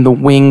in the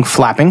wing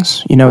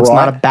flappings. You know, it's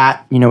not a Right.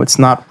 bat. You know, it's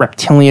not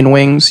reptilian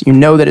wings. You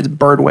know that it's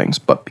bird wings.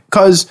 But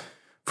because,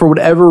 for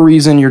whatever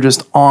reason, you're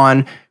just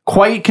on,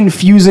 quite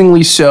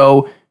confusingly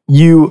so,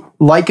 you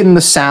liken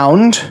the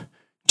sound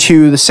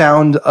to the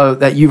sound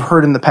that you've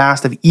heard in the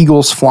past of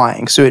eagles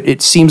flying. So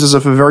it seems as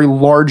if a very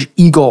large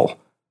eagle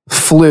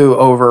flew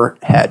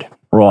overhead,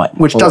 right.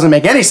 which doesn't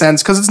make any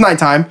sense because it's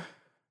nighttime.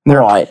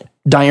 They're Right.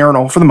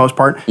 diurnal for the most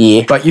part.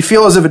 Yeah. But you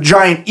feel as if a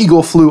giant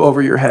eagle flew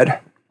over your head.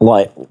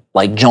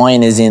 Like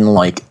giant is in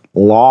like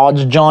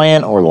large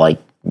giant or like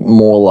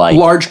more like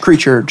Large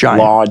creature, giant.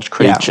 large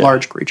creature. Yeah,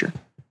 large creature.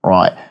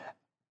 Right.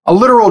 A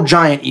literal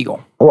giant eagle.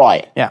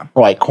 Right. Yeah.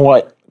 Right.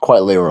 Quite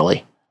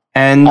literally.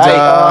 And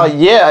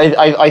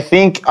I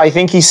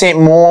think he sent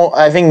more.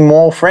 I think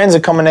more friends are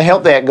coming to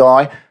help that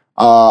guy.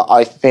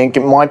 I think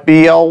it might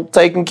be all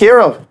taken care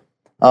of.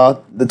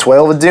 The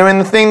 12 are doing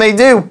the thing they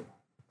do,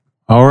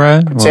 All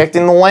right. Well,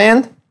 protecting the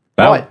land.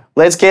 that- Right.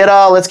 Let's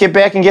get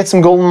back and get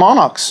some golden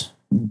monarchs.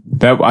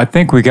 I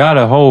think we got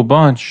a whole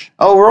bunch.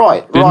 Oh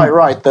right.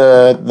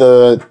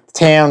 The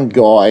town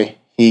guy,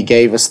 he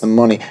gave us the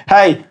money.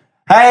 Hey,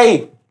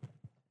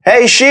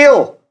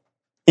 Shield.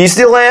 You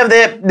still have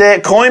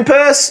that coin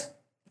purse?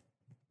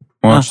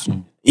 Once-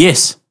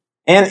 Yes.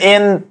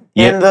 And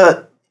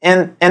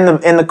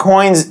the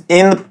coins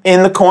in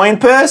the coin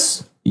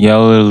purse?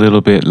 Yell a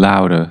little bit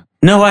louder.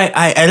 No,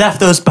 I left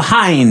those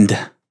behind.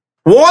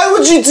 Why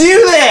would you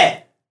do that?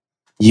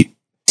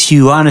 Do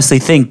you honestly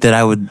think that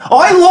I would?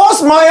 I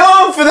lost my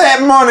arm for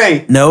that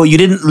money. No, you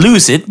didn't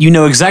lose it. You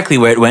know exactly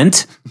where it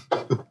went.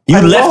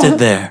 You left it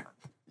there.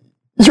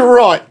 You're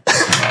right.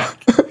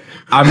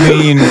 I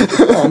mean,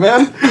 Oh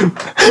man.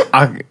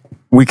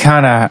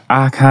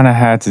 I kind of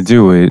had to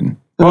do it.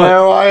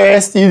 No, I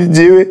asked you to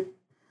do it.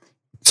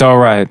 It's all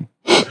right.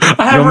 I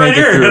have You'll make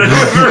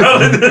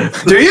it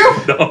through. do you?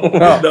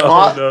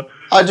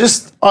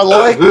 I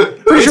like.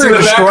 Pretty sure he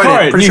in the back destroyed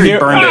cart. it. Pretty You sure he hear-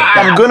 burned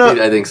it.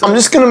 I think so. I'm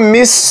just gonna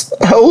miss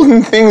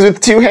holding things with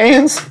two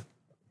hands.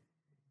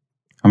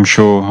 I'm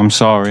sure. I'm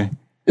sorry.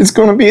 It's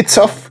gonna be a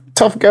tough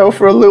go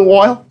for a little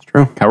while.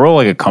 Can I roll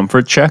like a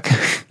comfort check?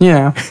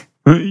 Yeah.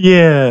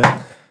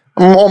 Yeah.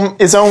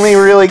 It's only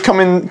really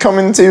coming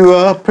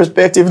to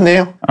perspective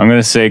now, I'm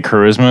gonna say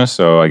charisma,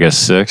 so I guess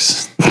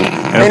 6.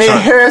 and it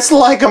hurts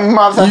like a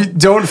mother. You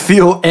don't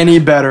feel any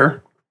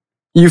better.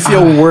 You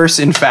feel worse,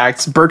 in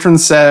fact.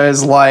 Bertrand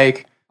says,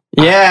 like,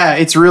 yeah,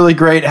 it's really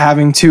great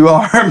having two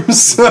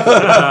arms. or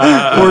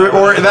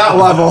that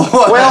level.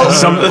 Well,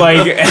 Some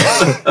like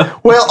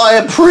Well,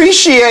 I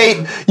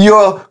appreciate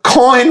your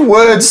kind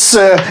words,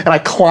 sir. And I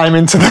climb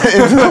into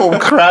the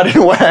crowded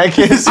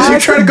wagon. Are you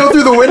trying to go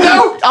through the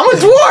window? I'm a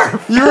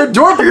dwarf. You're a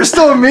dwarf, but you're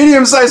still a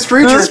medium-sized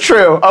creature. That's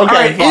true. Okay, All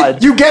right, fine.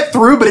 you get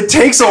through, but it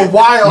takes a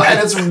while, and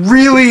it's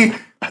really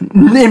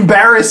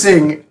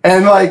embarrassing.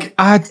 And like,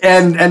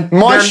 and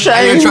My they're-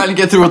 shame. You're trying to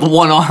get through with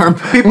one arm.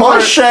 People My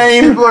are,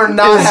 shame People are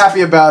not is-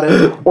 happy about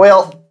it.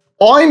 Well,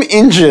 I'm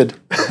injured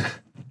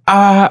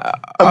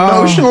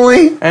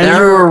emotionally, And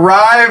you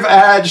arrive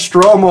at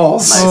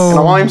Stromels. and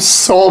I'm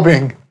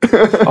sobbing.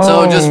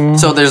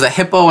 So there's a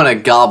hippo and a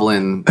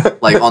goblin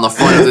like on the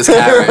front of this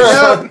carriage.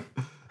 Yep.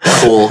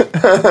 Cool.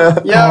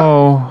 Yep.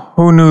 oh,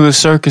 who knew the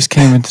circus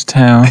came into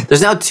town?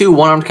 There's now 2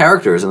 one-armed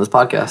characters in this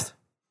podcast.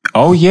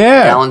 Oh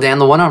yeah. Alan Dan,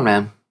 the one-armed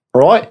man.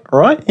 Right.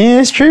 Yeah,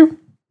 it's true.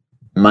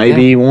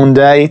 Maybe one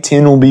day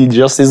Tin will be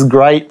just as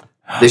great.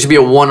 There should be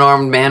a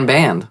one-armed man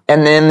band.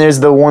 And then there's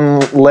the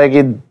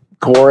one-legged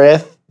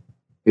Korath.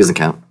 He doesn't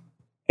count.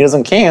 He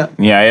doesn't count.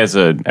 Yeah, he has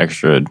an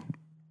extra He's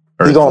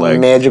earth got leg.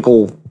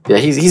 magical. Yeah,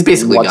 he's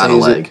basically What's got a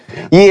his- leg.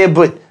 Yeah,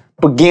 but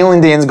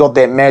Galendan's got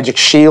that magic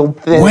shield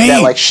thing. Wait.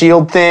 That like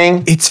shield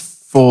thing. It's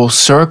full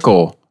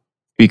circle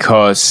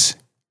because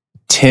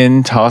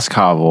Tin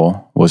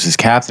Toscobble was his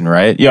captain,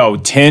 right? Yo,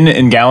 Tin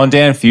and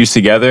Gallandan fused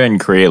together and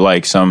create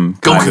like some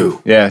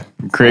Goku.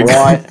 create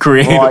Right,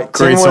 create right.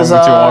 create Tim someone was,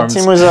 with 2 arms.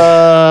 Tim was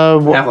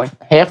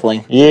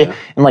halfling. Yeah,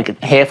 and like a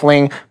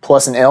halfling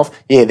plus an elf.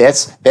 Yeah,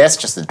 that's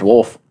just a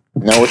dwarf.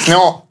 No, it's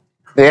not.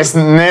 That's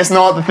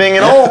not the thing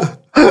at all.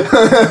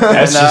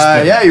 That's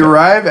just you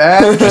arrive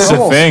at the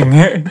Knowles.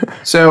 thing.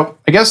 So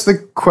I guess the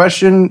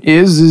question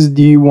is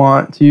do you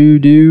want to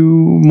do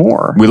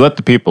more? We let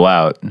the people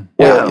out.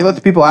 Yeah, you let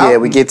the people out. Yeah,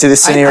 we get to the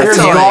scenario. There's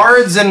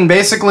guards, and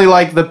basically,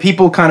 like, the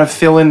people kind of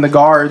fill in the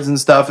guards and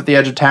stuff at the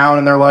edge of town,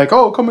 and they're like,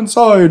 "Oh, come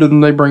inside,"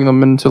 and they bring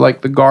them into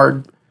like the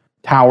guard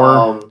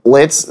tower.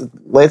 Let's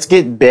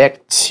get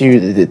back to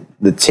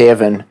the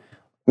tavern.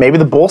 Maybe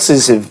the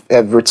bosses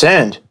have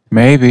returned.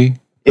 Maybe.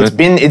 It's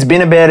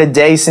been about a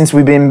day since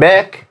we've been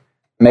back.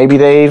 Maybe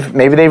they've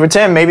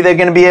returned. Maybe they're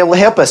going to be able to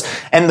help us.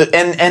 And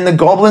the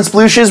goblin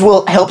splooshes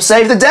will help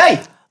save the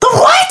day. The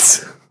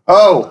what?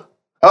 Oh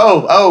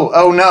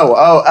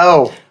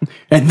no.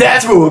 And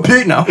that's what we're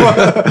picking now.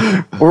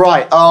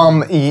 Right.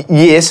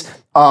 Yes.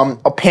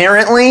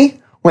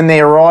 Apparently, when they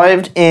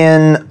arrived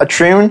in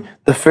Atrune,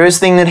 the first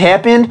thing that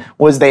happened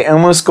was they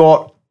almost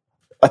got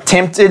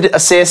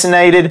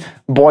assassinated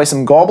by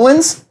some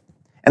goblins,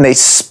 and they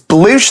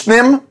splooshed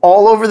them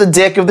all over the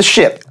deck of the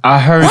ship. I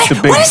heard the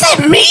big. What does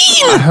that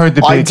mean? I heard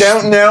the I big.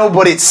 don't know,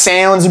 but it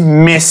sounds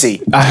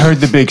messy. I heard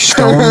the big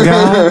stone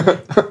guy.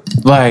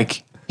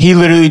 Like he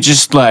literally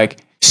just like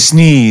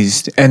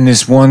sneezed, and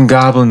this one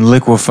goblin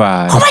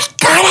liquefied. Oh my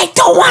god, I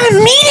don't want to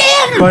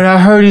meet him. But I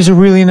heard he's a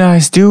really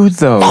nice dude,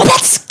 though, Oh,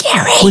 that's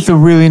scary. with a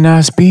really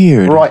nice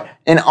beard. Right.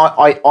 And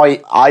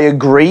I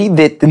agree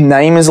that the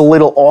name is a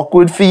little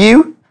awkward for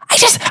you.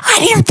 I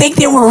didn't think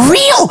they were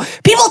real.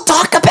 People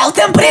talk about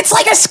them, but it's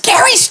like a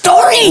scary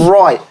story.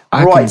 Right.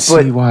 I right. can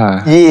see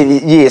why. Yeah.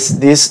 Yes.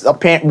 This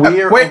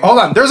apparently. Wait, hold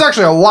on. There's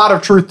actually a lot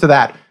of truth to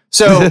that.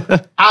 So,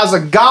 as a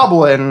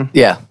goblin,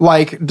 Yeah.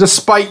 like,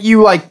 despite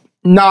you, like,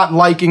 not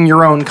liking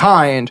your own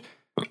kind,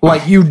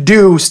 like, you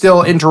do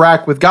still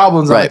interact with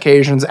goblins on Right.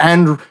 occasions,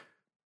 and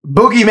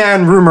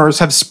boogeyman rumors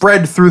have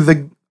spread through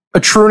the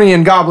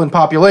Etrunian goblin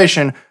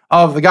population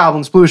of the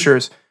Goblin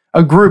Splooshers,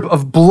 a group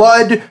of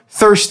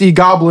blood-thirsty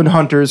goblin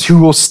hunters who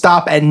will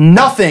stop at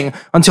nothing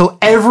until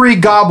every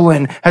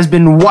goblin has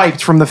been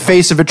wiped from the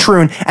face of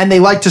Etrune, and they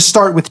like to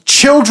start with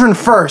children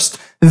first,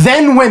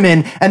 then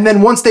women, and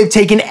then once they've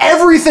taken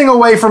everything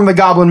away from the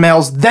goblin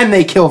males, then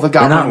they kill the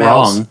They're goblin not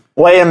males. wrong.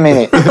 Wait a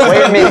minute.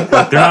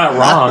 They're not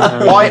wrong.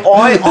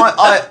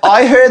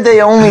 I heard they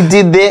only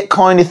did that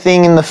kind of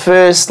thing in the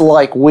first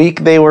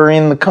week they were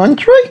in the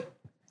country,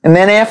 and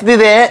then after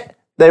that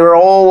they were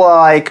all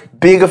like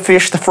bigger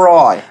fish to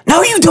fry.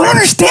 No, you don't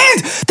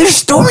understand. There's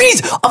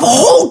stories of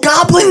whole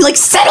goblin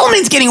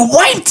settlements getting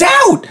wiped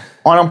out.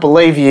 I don't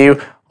believe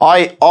you.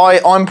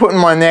 I'm putting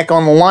my neck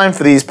on the line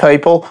for these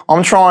people.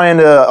 I'm trying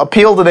to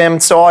appeal to them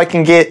so I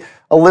can get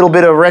a little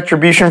bit of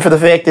retribution for the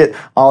fact that they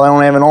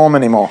don't have an arm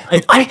anymore.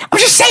 I'm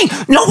just saying,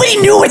 nobody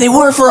knew where they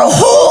were for a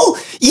whole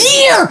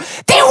year.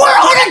 They were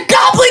on a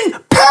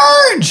goblin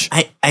purge.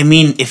 I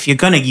mean, if you're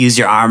gonna use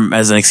your arm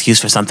as an excuse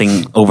for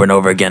something over and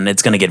over again,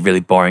 it's gonna get really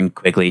boring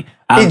quickly.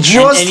 It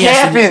just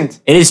happened.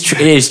 It is true.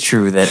 It is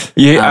true that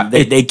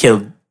they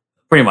killed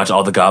pretty much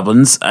all the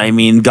goblins. I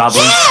mean,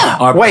 goblins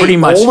are Wait, pretty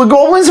much all the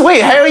goblins?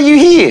 Wait, how are you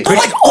here?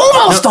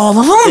 Almost all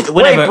of them.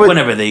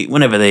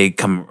 whenever they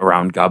come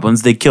around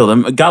goblins, they kill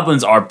them.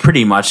 Goblins are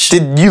pretty much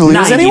Did you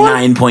lose anyone?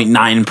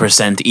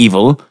 99.9%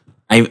 evil.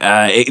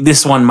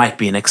 This one might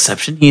be an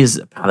exception. He is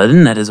a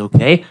paladin, that is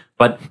okay,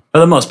 but for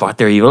the most part,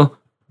 they're evil.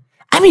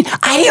 I mean,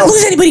 I didn't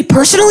lose anybody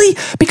personally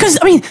because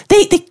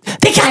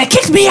they kind of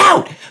kicked me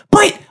out.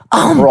 But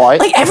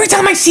Right. every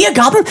time I see a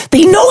goblin,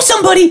 they know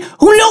somebody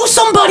who knows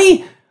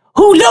somebody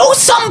who knows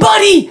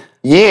somebody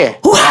Yeah.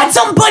 who had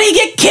somebody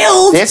get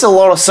killed. That's a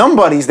lot of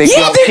somebodies that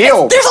got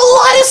killed. There's a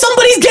lot of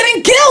somebody's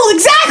getting killed.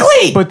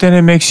 Exactly. But then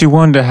it makes you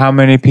wonder how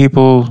many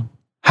people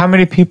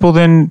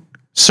then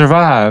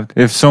survived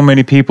if so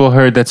many people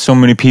heard that so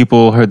many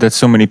people heard that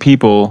so many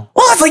people.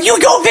 Well, it's like you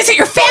go visit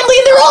your family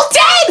and they're all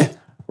dead.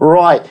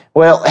 Right.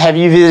 Well, have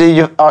you visited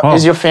your...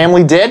 Is your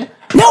family dead?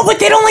 No, but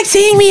they don't like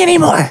seeing me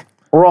anymore.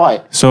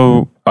 Right.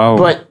 So,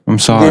 But I'm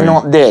sorry. they're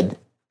not dead.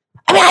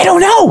 I mean, I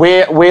don't know.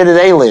 Where do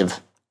they live?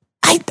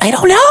 I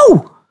don't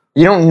know.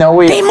 You don't know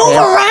where... They move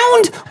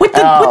around with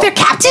with their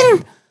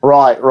captain.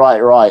 Right.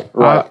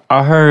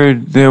 I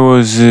heard there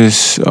was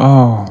this.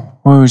 Oh,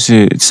 what was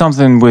it? It's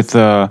something with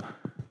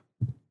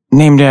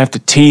named after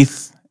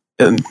teeth,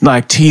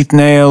 like Teeth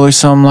Nail or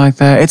something like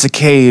that. It's a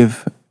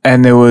cave,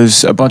 and there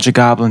was a bunch of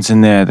goblins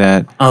in there.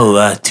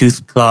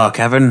 Tooth Claw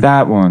Cavern.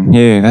 That one,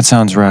 yeah, that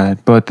sounds right.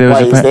 But there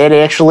was Wait, is that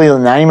actually the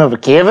name of a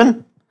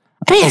cavern?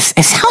 I mean, it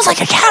sounds like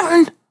a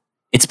cavern.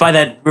 It's by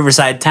that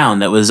riverside town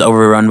that was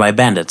overrun by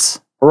bandits.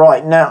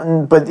 Right.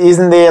 No, but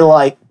isn't there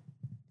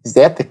is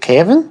that the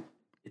cavern?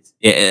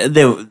 Yeah,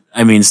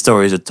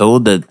 stories are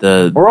told that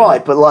the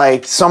Right,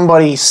 but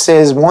somebody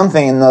says one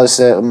thing and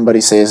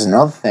somebody says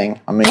another thing.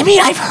 I mean,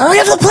 I've heard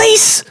of the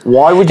place.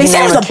 Why would They you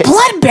said it name was a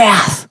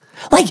bloodbath.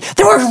 Like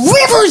there were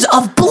rivers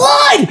of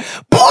blood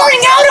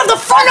pouring out of the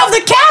front of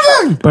the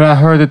cavern. But I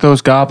heard that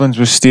those goblins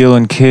were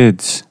stealing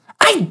kids.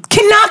 I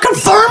cannot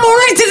confirm or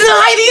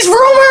deny these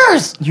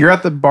rumors. You're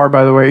at the bar,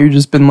 by the way. You've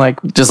just been like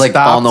Just, like,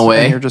 stopped, on the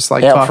way? and you're just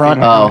like Yeah, talking.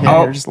 front. Oh.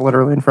 Yeah, you're just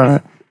literally in front of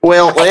it.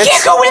 Well, I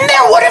can't go in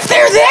there. What if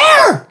they're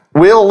there?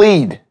 we'll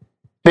lead.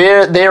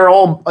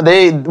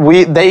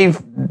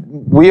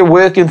 We're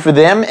working for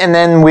them, and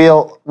then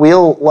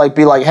we'll like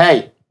be like,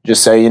 hey,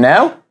 just so you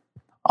know,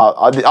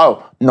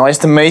 nice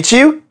to meet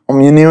you. I'm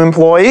your new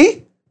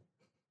employee,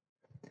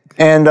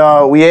 and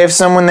we have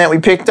someone that we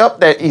picked up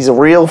that he's a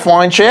real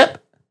fine chap,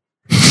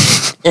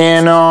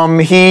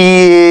 and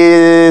he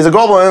is a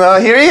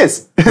goblin. Here he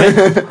is.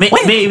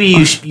 Maybe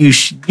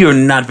you're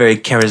not very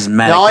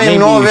charismatic. No, I am Maybe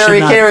not you should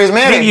very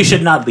charismatic. Maybe you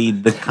should not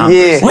lead the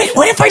conversation. Yeah.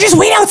 What if I just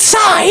wait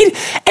outside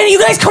and you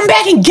guys come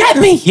back and get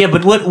me? Yeah,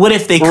 but what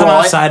if they come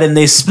Right. outside and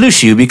they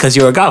sploosh you because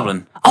you're a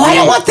goblin? Oh, I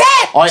don't want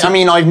that. I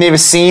mean, I've never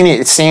seen it.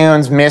 It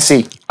sounds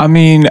messy. I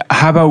mean,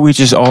 how about we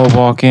just all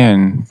walk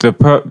in? The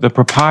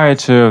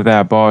proprietor of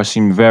that bar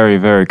seemed very,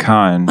 very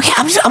kind. Okay,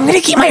 I'm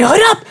gonna keep my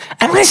hood up.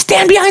 I'm gonna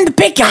stand behind the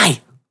big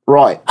guy.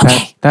 Right.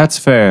 Okay. That's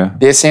fair.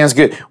 That sounds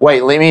good.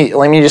 Wait, let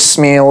me just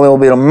smear a little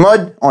bit of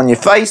mud on your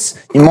face.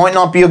 You might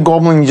not be a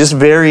goblin. You're just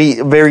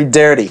very, very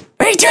dirty.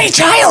 Very dirty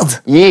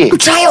child. Yeah. You're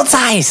child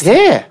sized.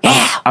 Yeah.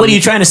 Yeah. What are you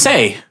trying to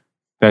say?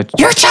 That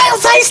You're child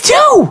sized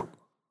too.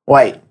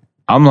 Wait,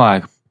 I'm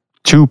like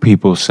 2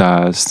 people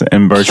sized,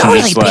 and Bertrand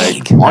You're is really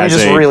like, big. I'm has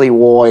just a- really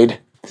wide.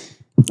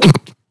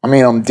 I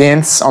mean, I'm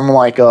dense. I'm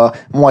like a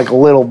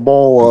little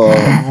ball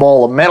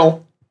of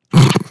metal.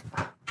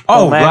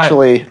 Oh, I'm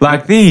actually-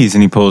 like these,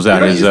 and he pulls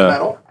out his.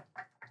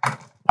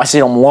 I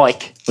said I'm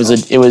like.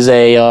 It was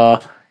a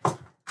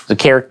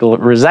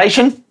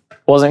characterization.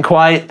 Wasn't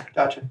quite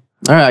Gotcha.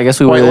 All right, I guess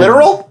we quite would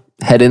literal.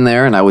 head in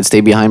there, and I would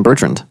stay behind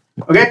Bertrand.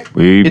 Okay.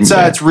 We-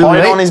 It's really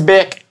Right late. on his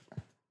back.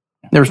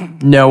 There's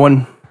no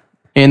one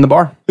in the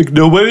bar. Like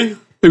nobody?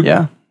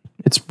 Yeah.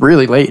 It's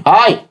really late.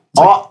 Hey,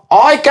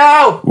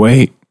 Iko.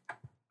 Wait,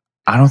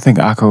 I don't think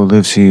Akko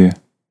lives here.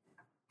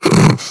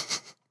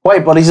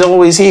 Wait, but he's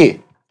always here.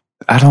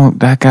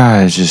 That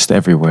guy is just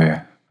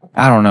everywhere.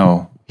 I don't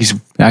know.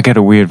 I get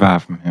a weird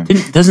vibe from him.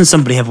 Doesn't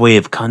somebody have a way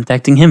of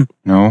contacting him?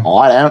 No?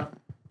 I don't.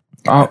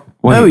 Oh,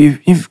 wait. Oh,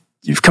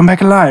 you've come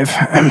back alive.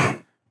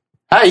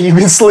 Hey, you've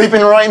been sleeping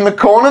right in the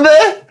corner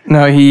there?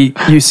 No,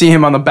 you see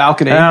him on the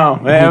balcony. Oh,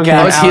 okay. came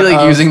Oh, is he out like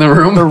of using the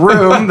room? the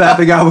room that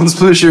the goblin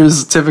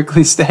sploshers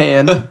typically stay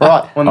in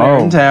Right. when they're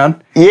Oh. in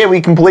town. Yeah, we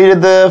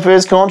completed the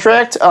first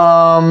contract.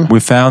 We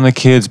found the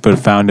kids, but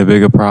found a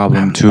bigger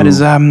problem too. That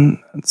is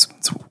it's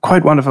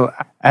quite wonderful.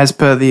 As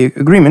per the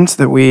agreement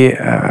that we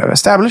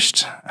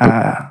established,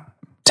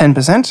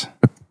 10%.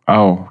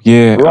 Oh,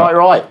 yeah.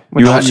 Right.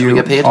 Which much do we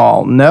get paid?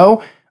 all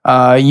know.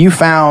 You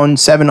found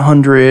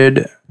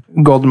 700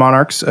 golden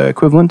monarchs,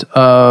 equivalent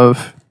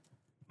of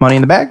money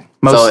in the bag.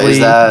 Mostly is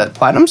that-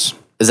 platinums.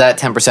 Is that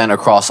 10%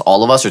 across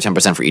all of us or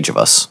 10% for each of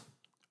us?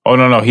 Oh,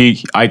 no.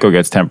 Iko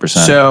gets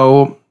 10%.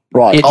 So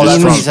Right. it Oh, that's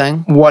what means he's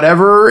saying?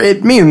 whatever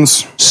it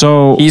means.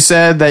 So, He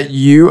said that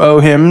you owe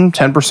him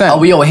 10%. Oh,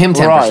 we owe him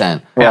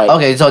 10%. Right.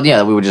 Okay, so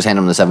yeah, we would just hand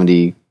him the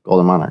 70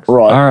 golden monarchs.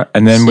 Right. all right.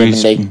 And then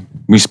 70.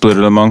 we split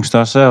it amongst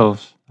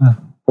ourselves.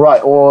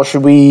 Right. Or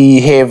should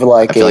we have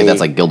like I feel like that's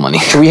like guild money.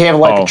 should we have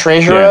like Oh, a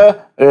treasurer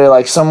or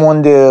like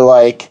someone to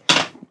like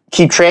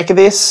keep track of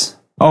this?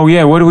 Oh,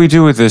 yeah. What do we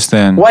do with this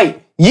then? Wait,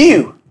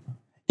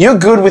 you're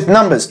good with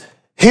numbers.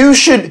 Who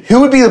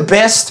would be the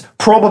best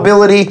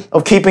probability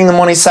of keeping the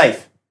money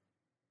safe?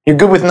 You're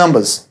good with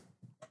numbers.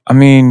 I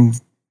mean,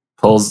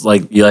 Pulls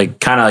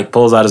kind of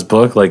pulls out his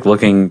book, like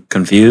looking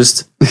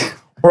confused.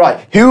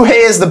 Right. Who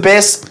has the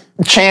best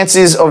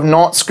chances of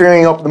not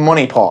screwing up the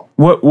money pot?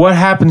 what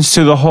happens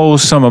to the whole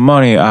sum of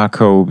money,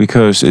 Akko?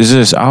 Because is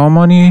this our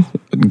money?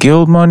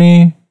 Guild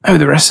money? Oh,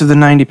 the rest of the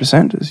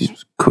 90%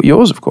 is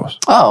yours, of course.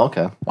 Oh,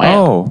 okay.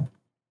 Oh,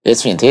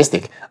 That's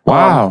fantastic.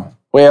 wow.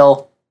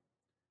 Well,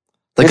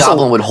 The This'll-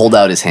 goblin would hold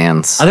out his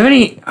hands. Are there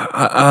any?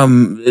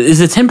 Is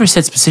the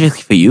 10%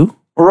 specifically for you?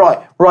 right.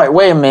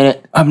 Wait a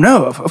minute.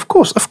 No, of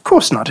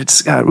course not.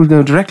 It would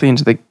go directly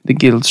into the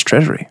guild's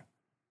treasury.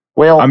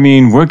 Well, I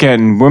mean,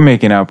 we're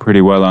making out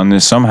pretty well on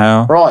this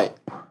somehow. right.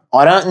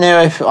 I don't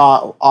know if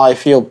I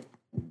feel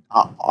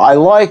I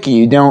like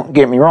you. Don't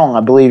get me wrong.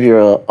 I believe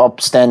you're an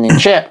upstanding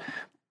chap,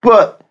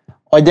 but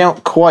I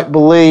don't quite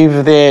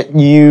believe that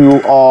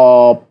you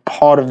are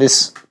part of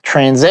this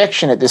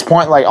transaction at this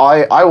point. Like,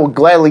 I will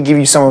gladly give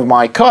you some of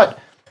my cut,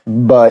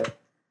 but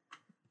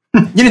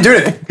You didn't do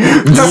anything.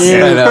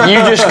 you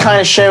just kind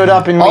of showed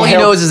up and All he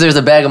knows is there's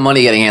a bag of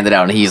money getting handed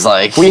out, and he's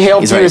like, we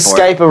helped he's you ready for it.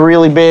 escape a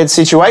really bad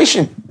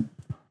situation.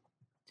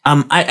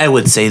 I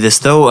would say this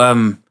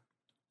though.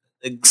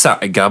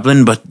 Sorry,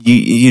 Goblin, but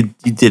you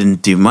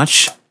didn't do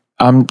much.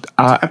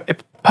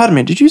 Pardon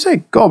me, did you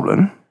say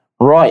goblin?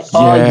 Right.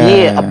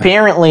 Yeah.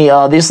 Apparently,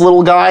 this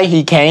little guy,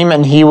 he came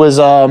and he was,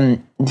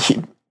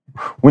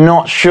 we're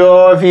not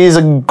sure if he's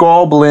a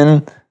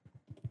goblin.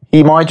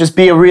 He might just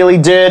be a really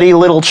dirty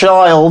little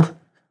child.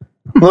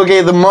 Look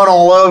at the mud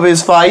all over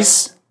his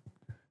face.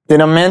 Did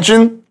I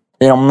mention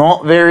that I'm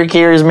not very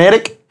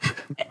charismatic?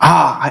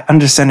 I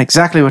understand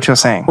exactly what you're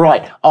saying.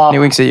 Right. He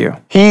winks at you.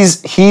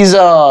 He's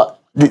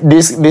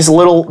this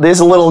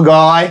little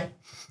guy.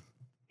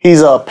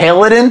 He's a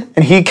paladin,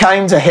 and he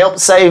came to help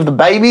save the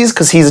babies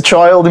because he's a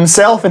child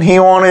himself, and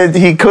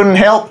he couldn't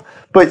help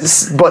but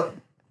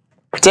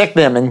protect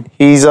them, and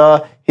he's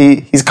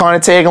kind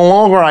of tagging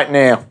along right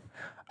now.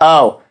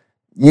 Oh,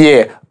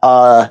 yeah.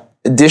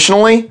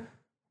 Additionally,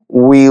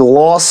 we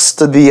lost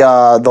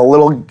the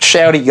little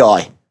shouty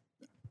guy.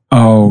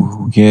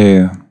 Oh,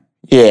 yeah.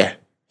 Yeah,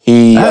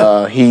 he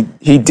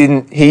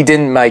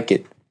didn't make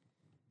it.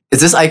 Is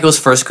this Aiko's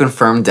first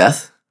confirmed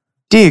death?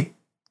 Dear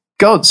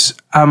gods,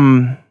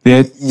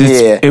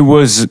 It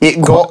was.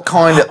 It got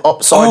kind of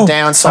upside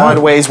down,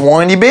 sideways,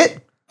 windy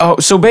bit. Oh,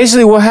 so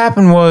basically what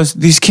happened was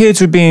these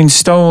kids were being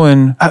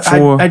stolen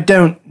for... I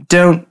don't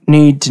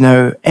need to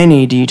know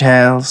any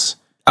details.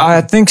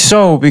 I think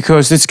so,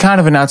 because it's kind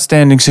of an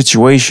outstanding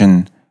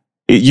situation.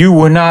 You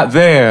were not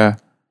there,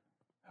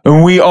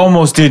 and we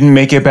almost didn't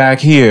make it back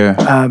here.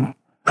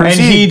 And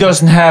he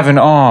doesn't have an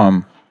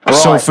arm.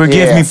 So Right,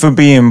 forgive me for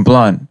being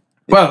blunt.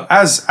 Well,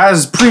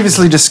 as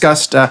previously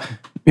discussed,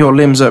 your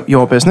limbs are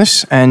your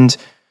business, and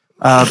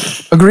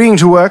agreeing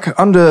to work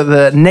under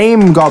the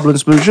name Goblin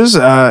Splooshers,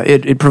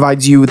 it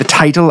provides you the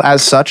title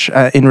as such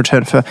in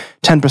return for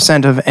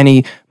 10% of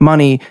any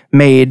money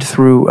made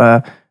through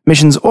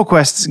missions or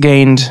quests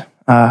gained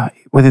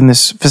within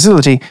this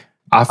facility.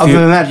 Other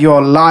than that,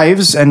 your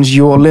lives and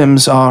your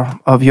limbs are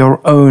of your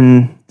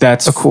own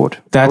accord.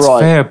 That's Right.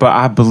 fair, but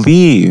I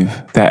believe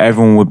that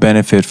everyone would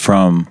benefit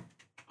from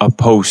a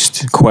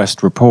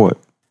post-quest report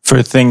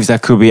for things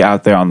that could be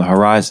out there on the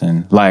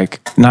horizon,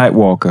 like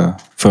Nightwalker,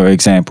 for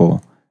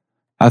example.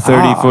 A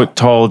 30-foot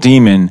tall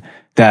demon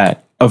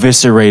that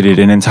eviscerated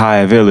an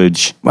entire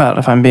village. Well,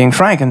 if I'm being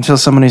frank, until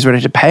someone is ready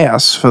to pay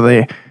us for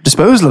the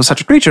disposal of such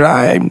a creature,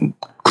 I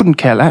couldn't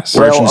care less.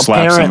 Merchant Well,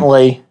 slaps him.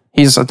 apparently,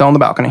 He's on the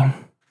balcony.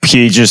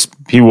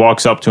 He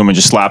walks up to him and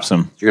just slaps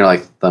him. You're gonna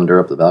like thunder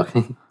up the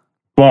balcony.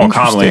 Well,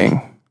 calmly.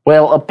 Interesting.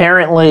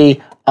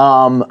 apparently,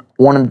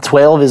 one of the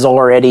 12 is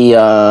already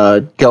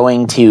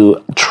going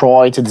to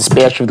try to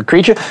dispatch of the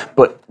creature,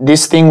 but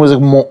this thing was a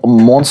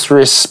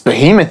monstrous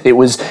behemoth. It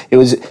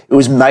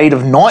was made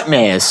of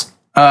nightmares.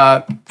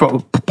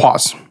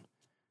 Pause.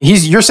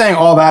 You're saying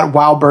all that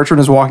while Bertrand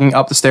is walking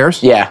up the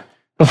stairs. Yeah,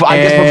 I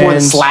guess before the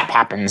And- slap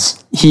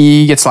happens.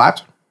 He gets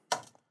slapped,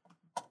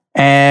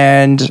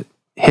 and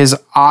his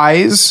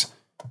eyes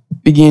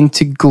begin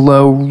to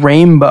glow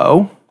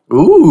rainbow,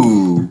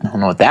 Ooh. I don't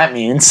know what that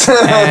means.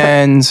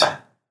 and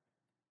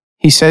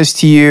he says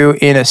to you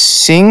in a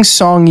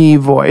sing-songy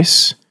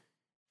voice,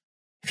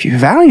 "If you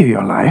value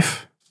your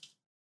life,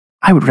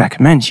 I would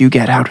recommend you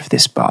get out of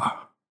this bar."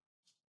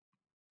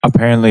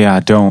 Apparently I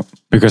don't,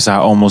 because I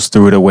almost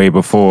threw it away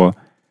before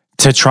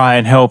to try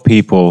and help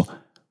people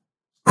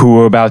who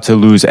were about to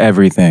lose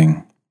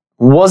everything.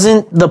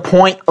 Wasn't the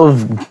point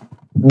of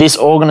this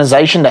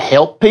organization to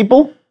help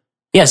people?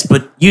 Yes,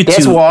 but you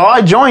That's two, why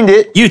I joined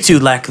it. you two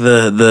lack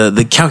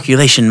the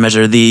calculation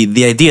measure,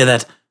 the idea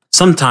that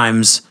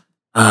sometimes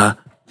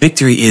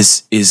victory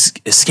is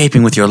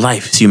escaping with your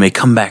life, so you may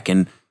come back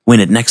and win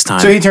it next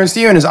time. So he turns to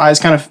you, and his eyes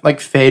kind of like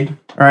fade,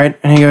 right?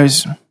 And he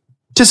goes,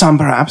 "To some,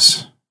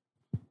 perhaps.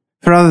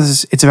 For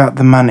others, it's about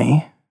the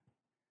money."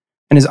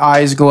 And his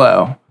eyes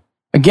glow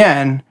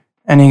again,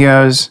 and he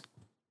goes,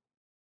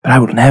 "But I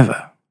will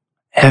never,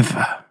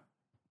 ever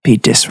be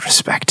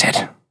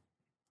disrespected."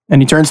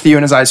 And he turns to you,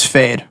 and his eyes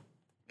fade.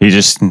 He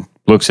just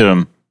looks at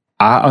him.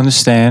 I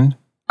understand.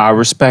 I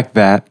respect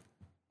that,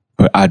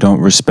 but I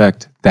don't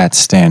respect that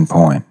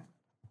standpoint.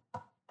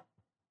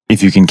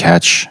 If you can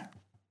catch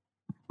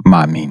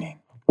my meaning.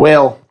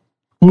 Well,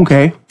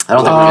 Okay. I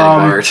don't think we're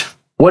getting fired.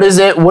 what is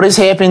it? What has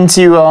happened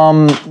to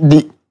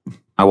the?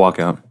 I walk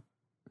out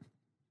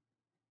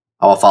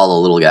I will follow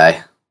the little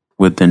guy.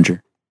 with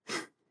Dinger.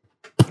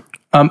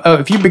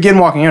 If you begin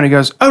walking out, he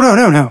goes, "Oh,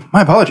 no.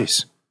 My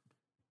apologies.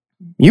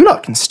 You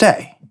lot can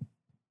stay."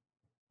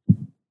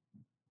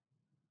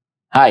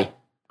 Hey,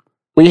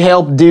 we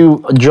help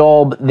do a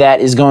job that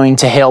is going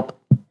to help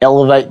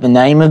elevate the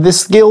name of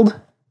this guild.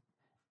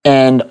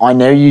 And I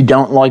know you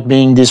don't like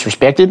being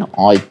disrespected.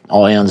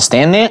 I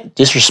understand that.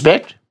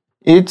 Disrespect,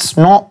 it's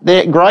not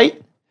that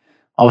great.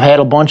 I've had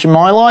a bunch in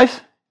my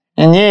life.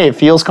 And yeah, it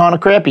feels kind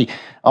of crappy.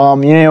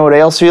 You know what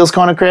else feels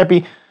kind of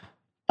crappy?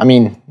 I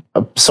mean,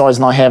 besides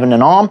not having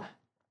an arm,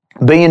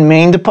 being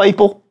mean to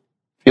people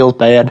feels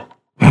bad.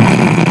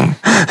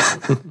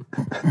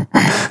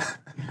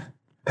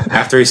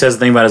 After he says the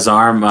thing about his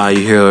arm,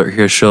 you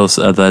hear Schultz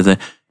say,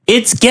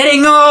 "It's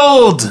getting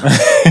old."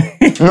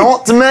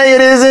 Not to me,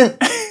 it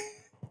isn't.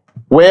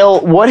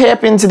 Well, what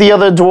happened to the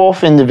other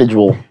dwarf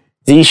individual?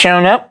 Is he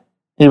shown up?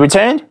 He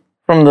returned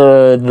from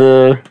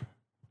the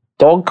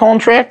dog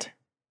contract?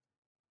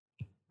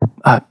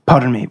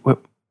 Pardon me.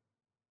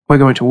 We're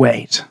going to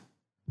wait.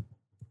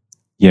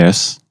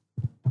 Yes.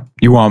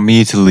 You want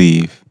me to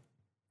leave?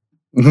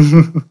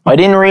 I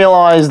didn't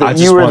realize I that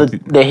just you were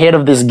want the head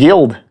of this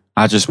guild.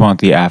 I just want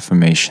the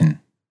affirmation.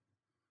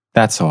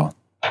 That's all.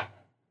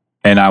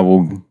 and I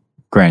will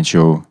grant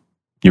your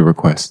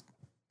request.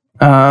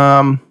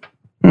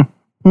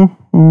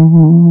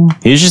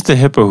 He's just a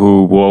hippo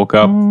who woke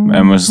up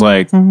and was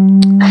like,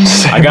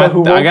 I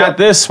got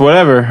this,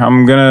 whatever.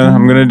 I'm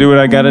gonna do what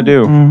I gotta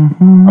do.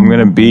 I'm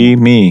gonna be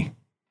me.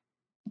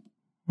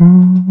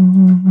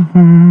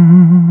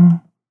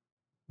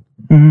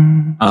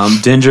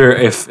 Dinger,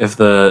 if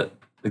the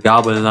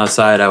goblin is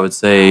outside, I would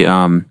say,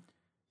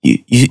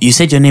 you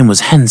said your name was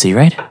Hansi,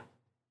 right?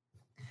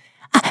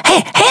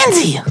 Hey,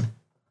 Hansi!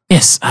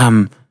 Yes.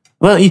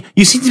 Well,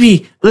 you seem to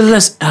be a little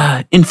less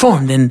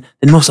informed than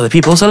most other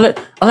people, so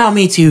allow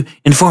me to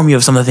inform you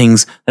of some of the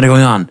things that are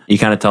going on. He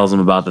kind of tells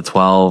them about the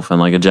 12 and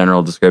like a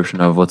general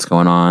description of what's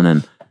going on,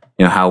 and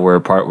how we're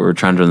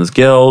trying to run this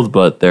guild,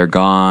 but they're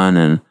gone,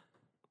 and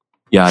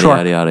yada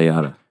yada yada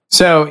yada.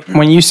 So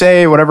when you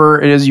say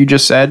whatever it is you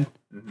just said,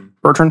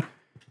 Bertrand,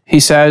 he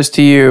says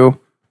to you,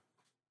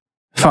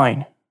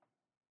 "Fine,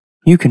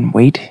 you can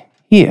wait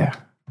here."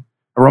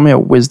 Roll me a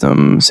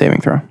wisdom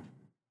saving throw.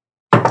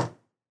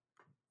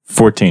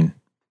 14.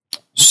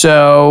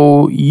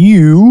 So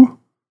you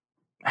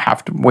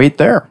have to wait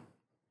there.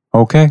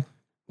 Okay.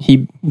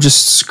 He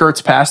just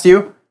skirts past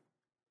you,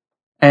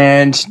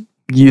 and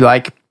you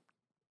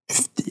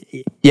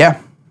he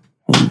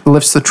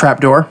lifts the trap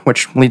door,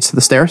 which leads to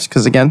the stairs,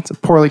 because again, it's a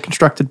poorly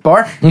constructed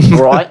bar.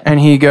 Right. And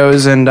he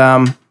goes if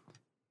the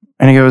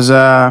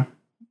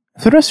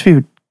rest of you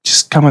would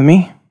just come with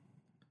me.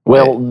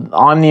 Well,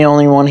 I'm the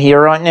only one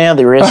here right now.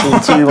 The rest of the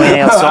two went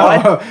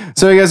outside.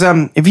 So he goes,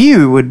 if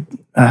you would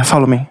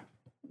follow me.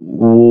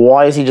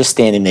 Why is he just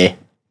standing there?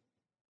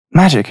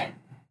 Magic.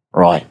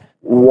 Right.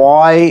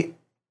 Why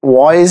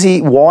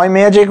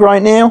magic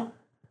right now?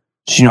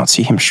 Did you not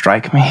see him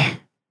strike me?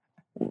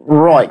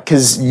 Right,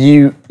 because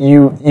you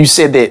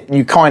said that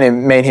you kind of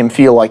made him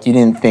feel like you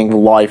didn't think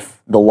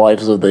the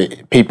lives of the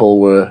people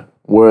were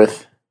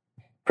worth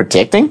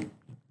protecting.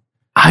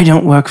 I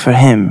don't work for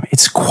him.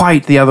 It's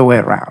quite the other way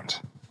around.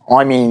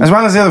 I mean, As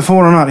long as the other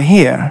four are not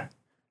here,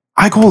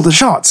 I call the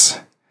shots.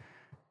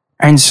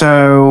 And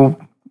so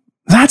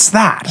that's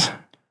that.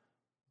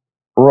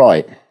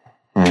 right.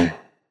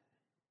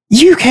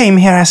 You came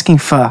here asking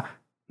for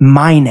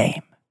my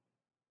name.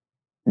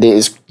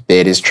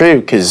 That is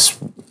true, because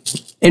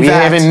In we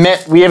fact, haven't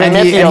met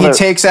the other. he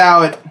takes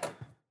out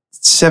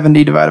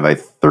 70 divided by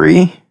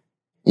 3.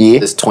 Yeah.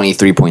 This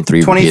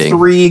 23.3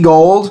 23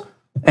 gold,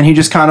 and he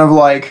just kind of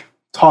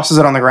tosses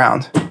it on the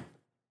ground.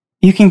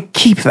 You can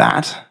keep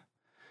that.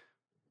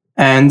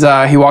 And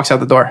he walks out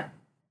the door.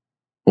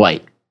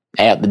 Wait,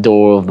 at the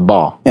door of the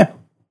bar. Yeah.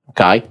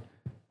 Okay.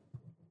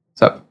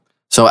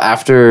 So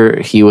after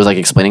he was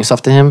explaining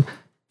stuff to him,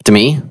 to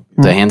me,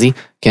 to Hansi,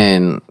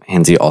 can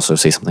Hansi also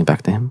say something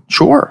back to him?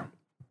 Sure.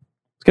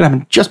 It's going to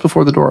happen just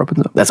before the door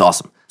opens up. That's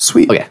awesome.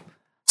 Sweet. Okay.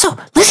 So,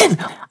 listen,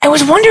 I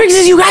was wondering,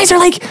 since you guys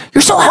are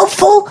you're so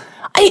helpful,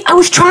 I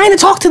was trying to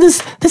talk to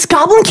this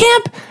goblin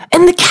camp,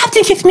 and the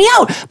captain kicked me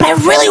out, but I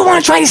really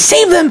want to try to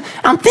save them.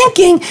 I'm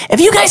thinking, if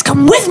you guys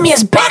come with me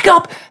as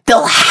backup,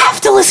 they'll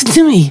have to listen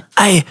to me.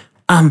 I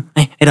know,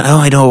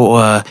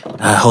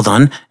 hold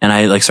on. And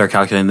I start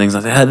calculating things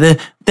like that.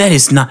 That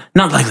is not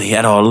likely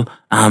at all.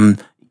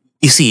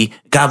 You see,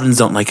 goblins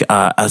don't like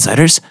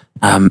outsiders.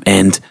 But I'm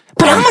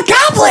a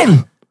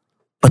goblin!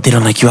 But they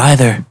don't like you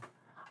either.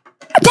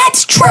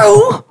 That's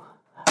true!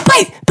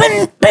 But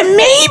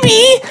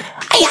maybe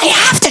I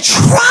have to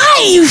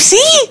try, you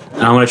see?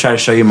 And I'm going to try to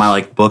show you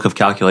my book of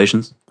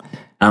calculations.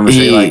 I'm going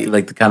to show you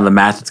the kind of the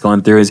math that's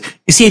going through is,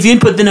 you see, if you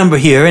input the number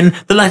here and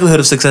the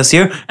likelihood of success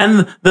here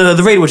and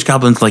the rate at which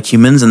goblins like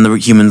humans and the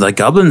humans like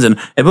goblins and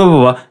blah,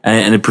 blah, blah,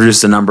 and it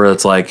produces a number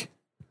that's like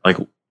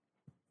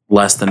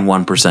less than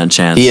 1%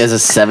 chance. He has a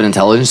 7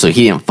 intelligence, so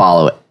he didn't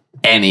follow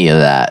any of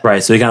that.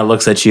 Right, so he kind of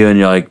looks at you and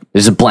you're like...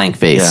 There's a blank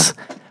face.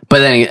 Yeah. But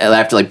then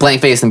after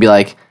blank face and be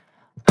like,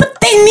 But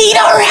they need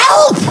our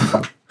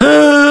help!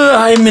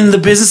 I'm in the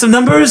business of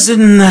numbers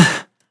and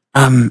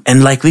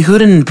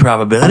likelihood and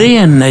probability,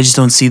 and I just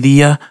don't see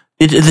the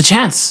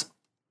chance.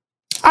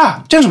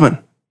 Ah, gentlemen.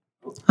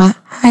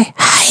 Hi.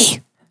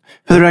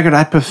 For the record,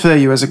 I'd prefer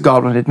you as a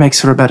goblin. It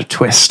makes for a better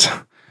twist.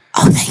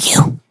 Oh, thank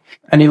you.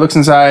 And he looks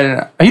inside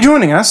and, are you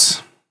joining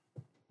us?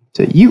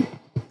 To you.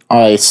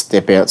 I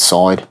step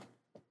outside.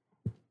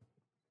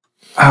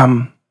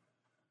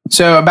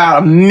 So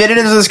about a minute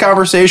into this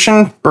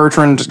conversation,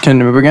 Bertrand can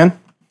move again.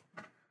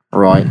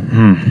 Right.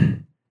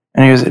 And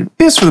he goes, it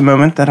appears for the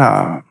moment that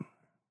our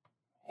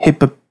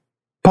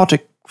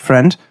hippopotic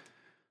friend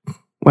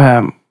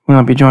will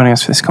not be joining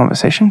us for this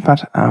conversation,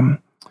 but I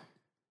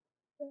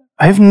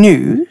have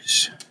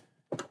news.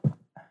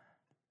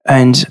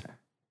 And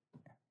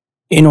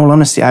in all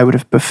honesty, I would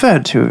have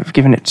preferred to have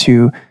given it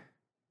to,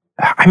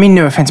 I mean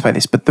no offense by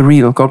this, but the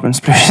real Goblin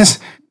Splashers.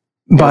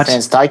 No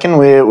offense taken.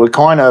 We're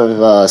kind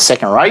of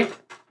second rate.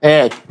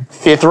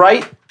 Fifth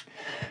rate.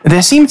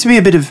 There seemed to be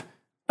a bit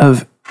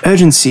of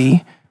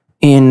urgency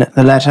in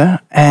the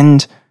letter,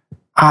 and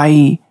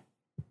I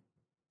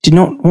did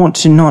not want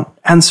to not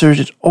answer it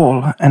at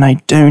all, and I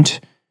don't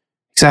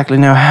exactly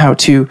know how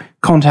to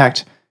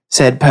contact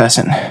said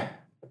person.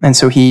 And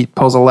so he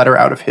pulls a letter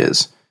out of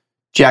his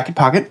jacket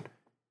pocket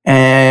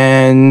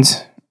and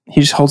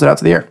he just holds it out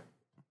to the air.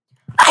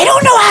 I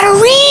don't know how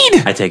to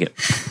read. I take it.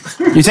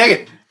 You take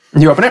it.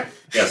 You open it.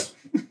 Yes.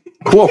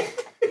 Cool.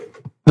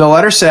 The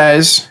letter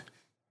says,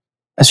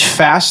 as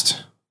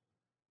fast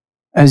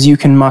as you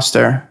can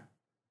muster,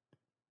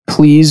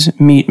 please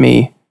meet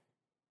me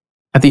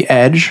at the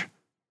edge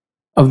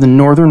of the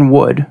northern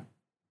wood,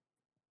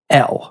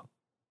 L.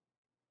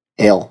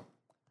 L.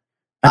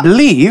 I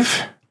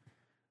believe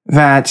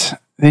that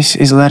this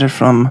is a letter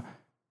from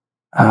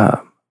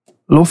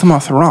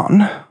Lothamar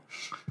Theron,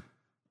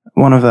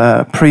 one of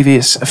the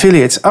previous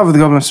affiliates of the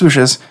Goblin of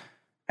Slushers.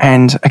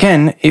 And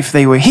again, if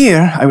they were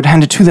here, I would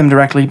hand it to them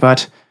directly,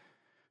 but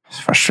as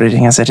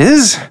frustrating as it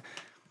is,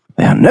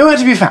 they are nowhere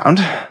to be found.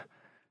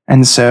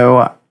 And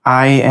so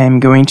I am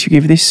going to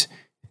give this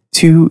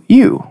to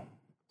you.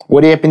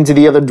 What happened to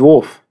the other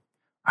dwarf?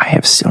 I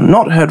have still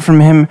not heard from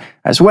him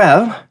as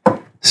well.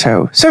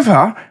 So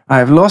far, I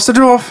have lost a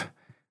dwarf.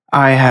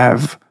 I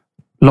have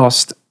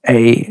lost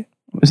a,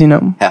 what was he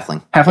known?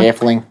 Halfling.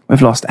 Halfling.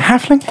 We've lost a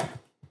halfling.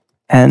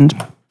 And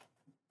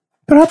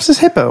perhaps this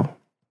hippo.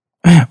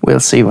 We'll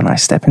see when I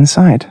step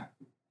inside.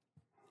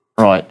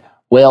 Right.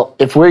 Well,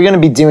 if we're going to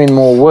be doing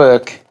more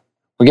work,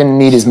 we're going to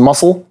need his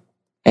muscle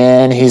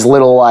and his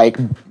little like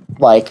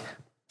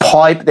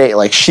pipe that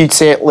like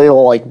shoots out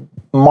little like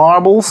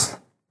marbles.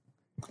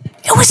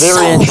 It was Very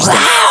so interesting.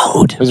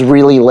 loud. It was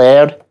really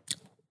loud.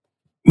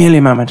 Merely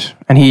a moment.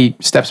 And he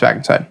steps back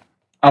inside.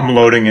 I'm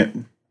loading it.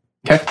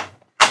 Okay.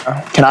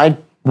 Can I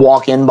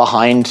walk in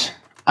behind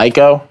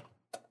Aiko?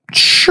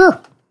 Sure.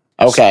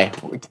 Okay.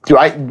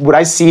 Would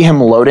I see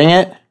him loading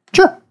it?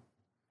 Sure.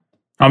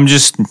 I'm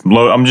just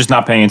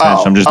not paying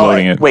attention. I'm just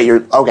loading it. Wait,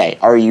 you're okay.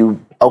 Are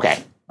you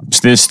okay?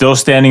 Still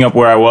standing up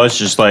where I was,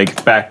 just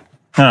like back.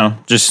 I don't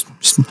know, just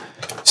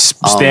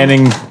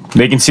standing.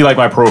 They can see like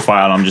my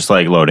profile. And I'm just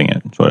like loading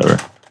it. It's whatever.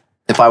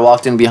 If I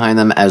walked in behind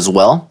them as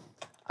well,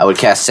 I would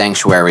cast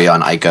Sanctuary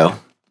on Aiko.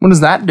 What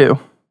does that do?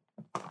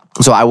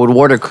 So I would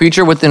ward a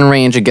creature within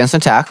range against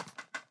attack.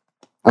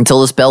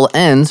 Until the spell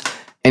ends,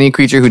 any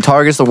creature who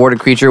targets the warded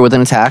creature with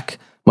an attack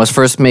must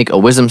first make a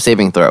wisdom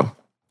saving throw.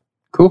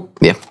 Cool.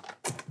 Yeah.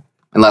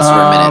 Unless for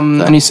a minute.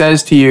 So. And he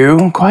says to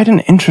you, quite an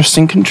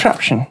interesting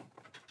contraption.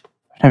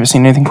 I've never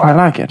seen anything quite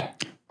like it.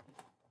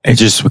 It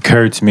just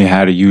occurred to me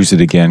how to use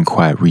it again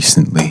quite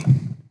recently.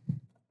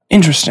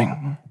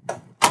 Interesting.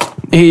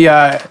 He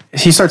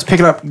starts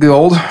picking up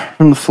gold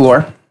from the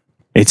floor.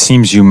 It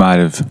seems you might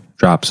have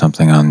dropped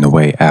something on the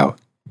way out.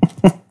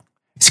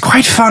 It's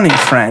quite funny,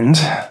 friend,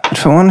 that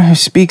for one who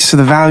speaks of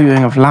the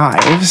valuing of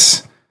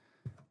lives,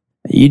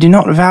 you do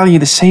not value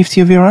the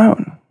safety of your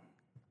own.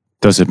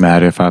 Does it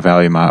matter if I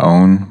value my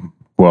own?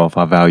 Well, if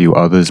I value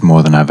others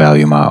more than I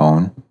value my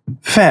own?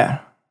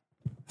 Fair.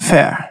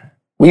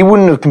 We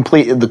wouldn't have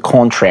completed the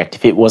contract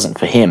if it wasn't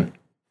for him.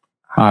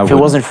 If it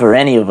wasn't for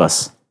any of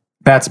us.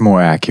 That's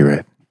more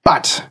accurate.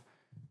 But,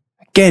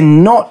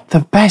 again, not the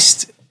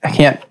best. I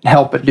can't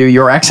help but do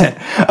your accent.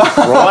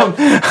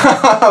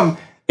 Right?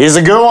 It's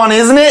a good one,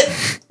 isn't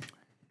it?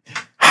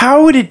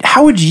 How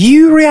would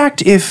you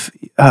react if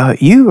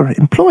you were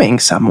employing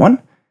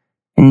someone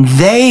and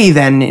they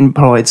then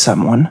employed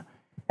someone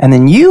and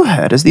then you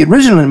heard as the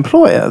original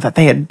employer that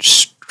they had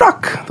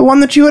struck the one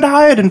that you had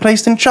hired and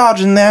placed in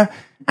charge in their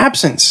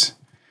absence?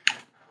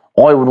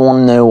 I would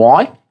want to know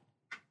why.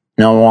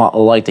 No, I'd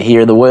like to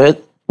hear the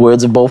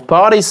words of both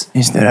parties.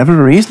 Is there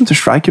ever a reason to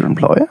strike your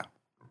employer?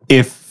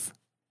 If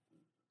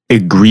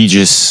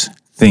egregious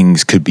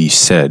things could be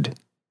said,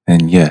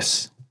 then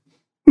yes.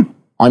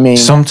 I mean,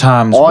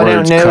 Sometimes I don't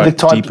words know the cut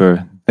type-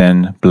 deeper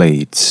than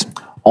blades.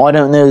 I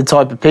don't know the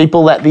type of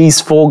people that these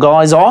four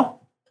guys are.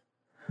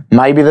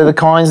 Maybe they're the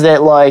kinds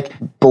that like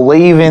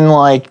believe in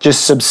like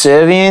just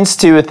subservience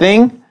to a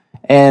thing,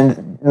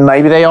 and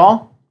maybe they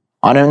are.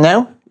 I don't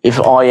know. If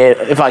I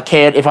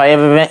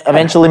ever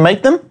eventually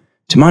meet them,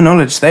 To my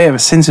knowledge, they have a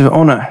sense of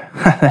honor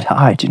that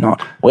I do not.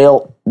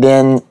 well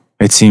then,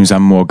 It seems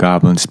I'm more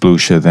Goblin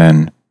Sploosha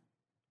than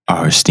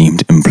our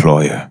esteemed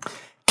employer.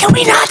 Can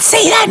we not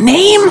say that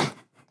name?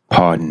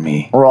 Pardon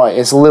me. right,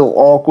 it's a little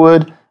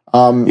awkward.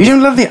 You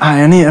don't love the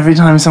irony every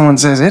time someone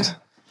says it?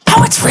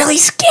 Oh, it's really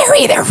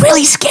scary. They're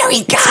really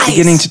scary guys.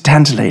 Beginning to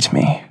tantallate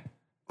me.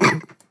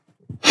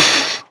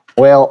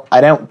 Well,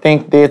 I don't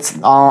think that's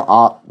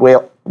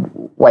well.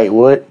 Wait,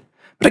 what?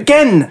 But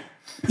again,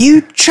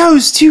 you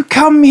chose to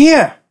come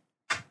here.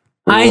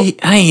 I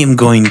am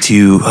going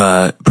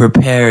to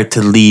prepare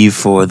to leave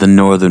for the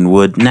Northern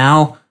Wood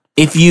now.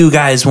 If you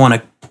guys want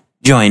to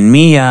join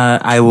me,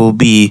 I will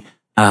be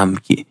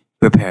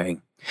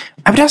preparing.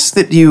 I would ask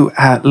that you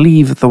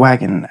leave the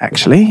wagon,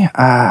 actually.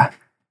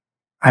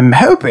 I'm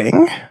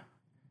hoping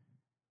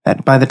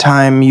that by the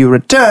time you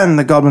return,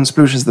 the Goblin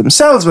Splooshes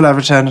themselves will have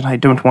returned, and I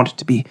don't want it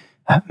to be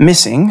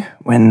missing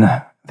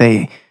when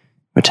they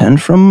return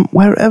from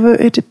wherever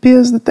it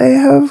appears that they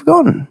have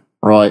gone.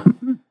 Right.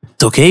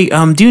 It's okay.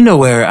 Do you know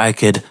where I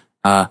could?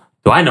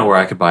 Do I know where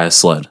I could buy a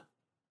sled?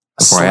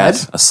 Before I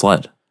ask? A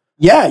sled.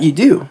 Yeah, you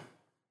do.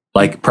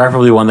 Like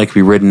preferably one that could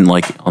be ridden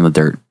like on the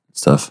dirt.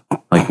 stuff,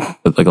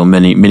 like a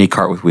mini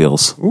cart with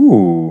wheels.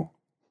 Ooh.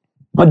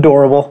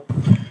 Adorable.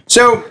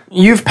 So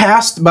you've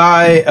passed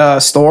by a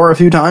store a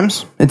few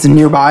times. It's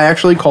nearby,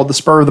 actually, called the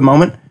Spur of the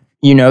Moment.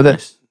 You know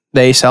that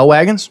they sell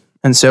wagons,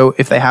 and so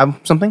if they have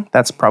something,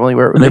 that's probably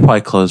where it would They be.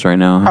 probably closed right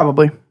now.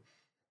 Probably.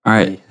 All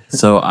right.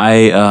 So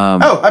I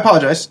Oh, I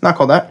apologize. Not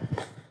called that.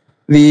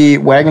 The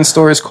wagon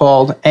store is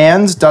called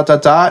Anne's ...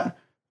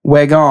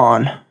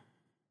 Wagon.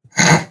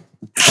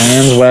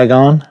 And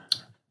wagon.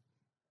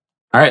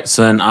 All right,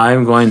 so then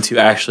I'm going to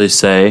actually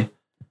say,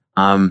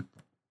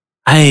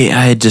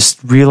 I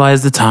just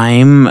realized the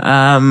time.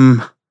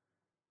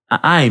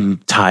 I'm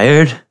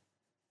tired.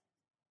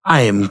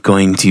 I am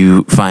going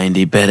to find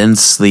a bed and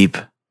sleep.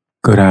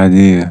 Good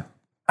idea.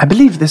 I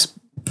believe this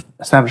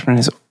establishment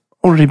is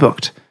already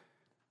booked.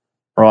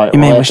 Right. You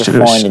may we'll wish have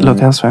to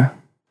look elsewhere.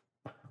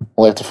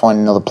 We'll have to find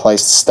another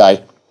place to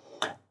stay.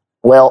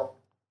 Well,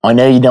 I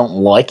know you don't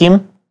like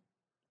him,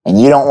 and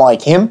you don't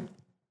like him,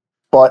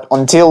 but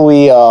until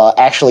we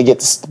actually get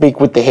to speak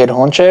with the head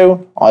honcho,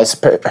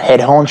 head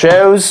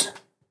honchos,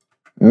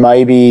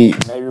 maybe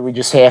we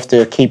just have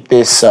to keep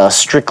this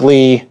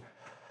strictly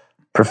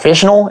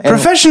professional. And,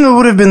 Professional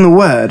would have been the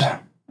word.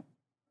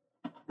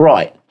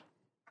 right.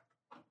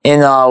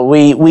 And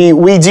we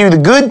do the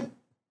good,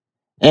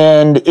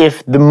 and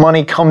if the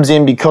money comes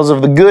in because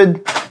of the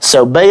good,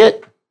 so be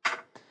it.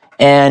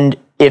 And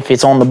if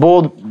it's on the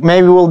board,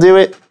 maybe we'll do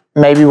it.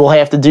 Maybe we'll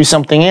have to do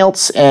something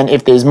else. And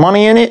if there's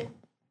money in it,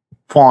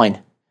 fine.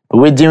 But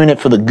we're doing it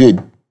for the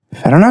good.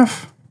 Fair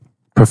enough.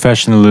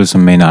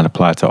 Professionalism may not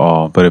apply to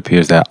all, but it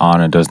appears that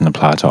honor doesn't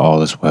apply to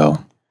all as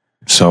well.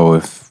 So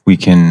if we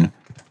can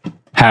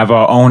have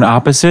our own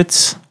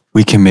opposites,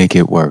 we can make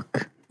it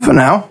work. For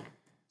now.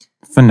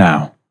 For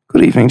now.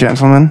 Good evening,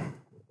 gentlemen.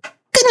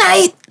 Good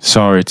night.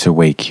 Sorry to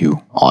wake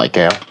you. I like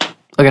how.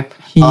 Okay.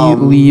 He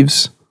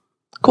leaves.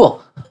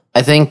 Cool.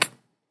 I think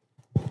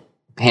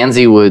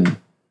Hansy would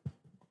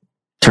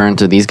turn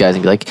to these guys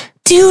and be like,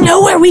 Do you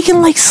know where we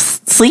can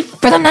sleep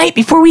for the night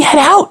before we head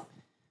out?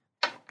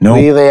 No.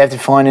 We either have to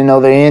find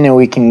another inn or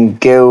we can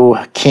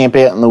go camp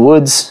out in the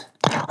woods.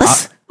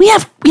 We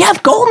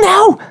have gold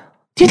now.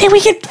 Do you think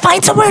we could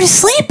find somewhere to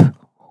sleep?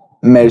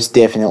 Most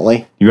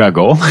definitely. You got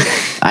gold?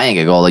 I ain't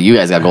got gold. Like, you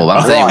guys got gold.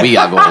 I'm saying we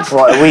got gold.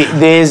 Right,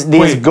 there's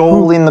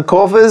gold in the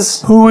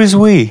coffers. Who is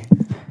we?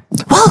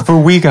 Well, For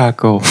we got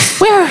gold.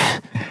 we're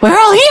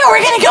all here.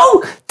 We're gonna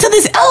go to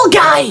this L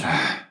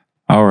guy.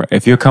 All right.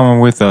 If you're coming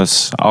with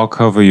us, I'll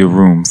cover your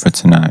room for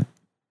tonight.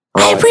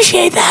 I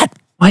appreciate that.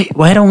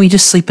 Why don't we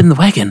just sleep in the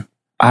wagon?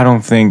 I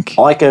don't think.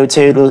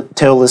 Ico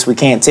told us we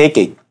can't take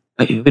it.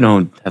 We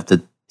don't have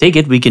to take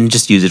it. We can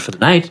just use it for the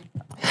night.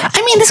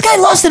 I mean, this guy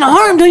lost an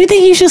arm. Don't you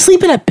think he should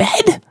sleep in a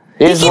bed?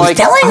 He There's keeps like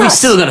telling We us.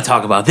 still got to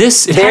talk about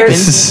this. It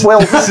there's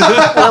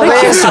happened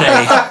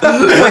yesterday.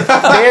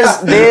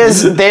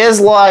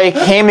 there's like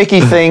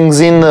hammocky things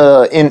in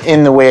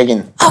the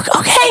wagon.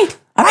 Okay.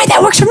 All right,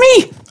 that works for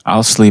me.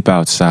 I'll sleep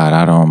outside.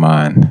 I don't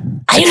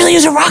mind. I usually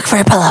use a rock for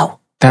a pillow.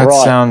 That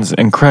Right. sounds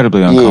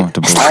incredibly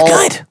uncomfortable. Not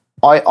good.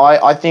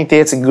 I think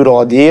that's a good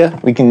idea.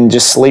 We can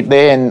just sleep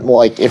there, and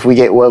like if we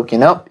get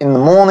woken up in the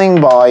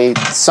morning by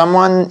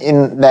someone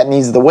that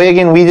needs the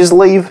wagon, we just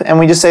leave and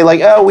we just say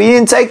like, oh, we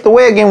didn't take the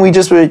wagon. We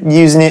just were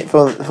using it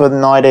for the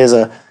night as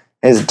a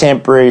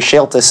temporary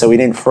shelter, so we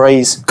didn't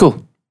freeze.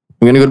 Cool.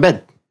 We're going to go to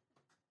bed.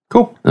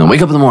 Cool. And then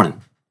wake up in the morning.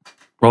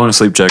 Rolling a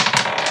sleep check.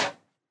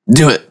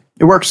 Do it.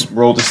 It works.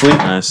 Roll to sleep.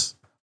 Nice.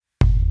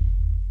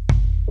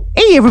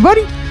 Hey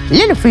everybody,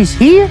 Littlefish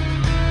here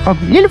from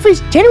Littlefish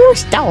General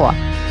Store.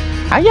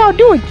 How y'all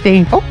doing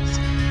today, folks?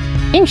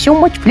 Thanks so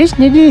much for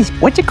listening to this.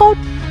 What's it called?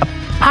 A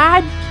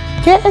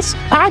podcast?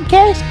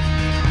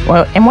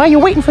 Well, and while you're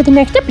waiting for the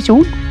next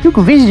episode, you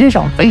can visit us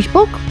on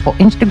Facebook or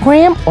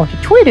Instagram or the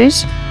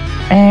Twitters,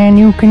 and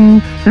you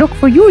can look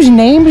for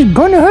usernames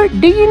Gonna Hurt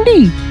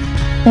D&D.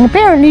 And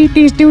apparently,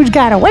 these dudes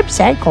got a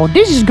website called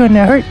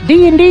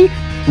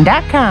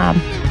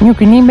thisisgonnahurtdnd.com. You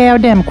can email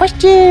them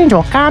questions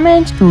or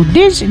comments to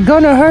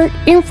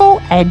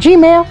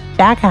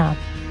thisgonnahurtinfo@gmail.com.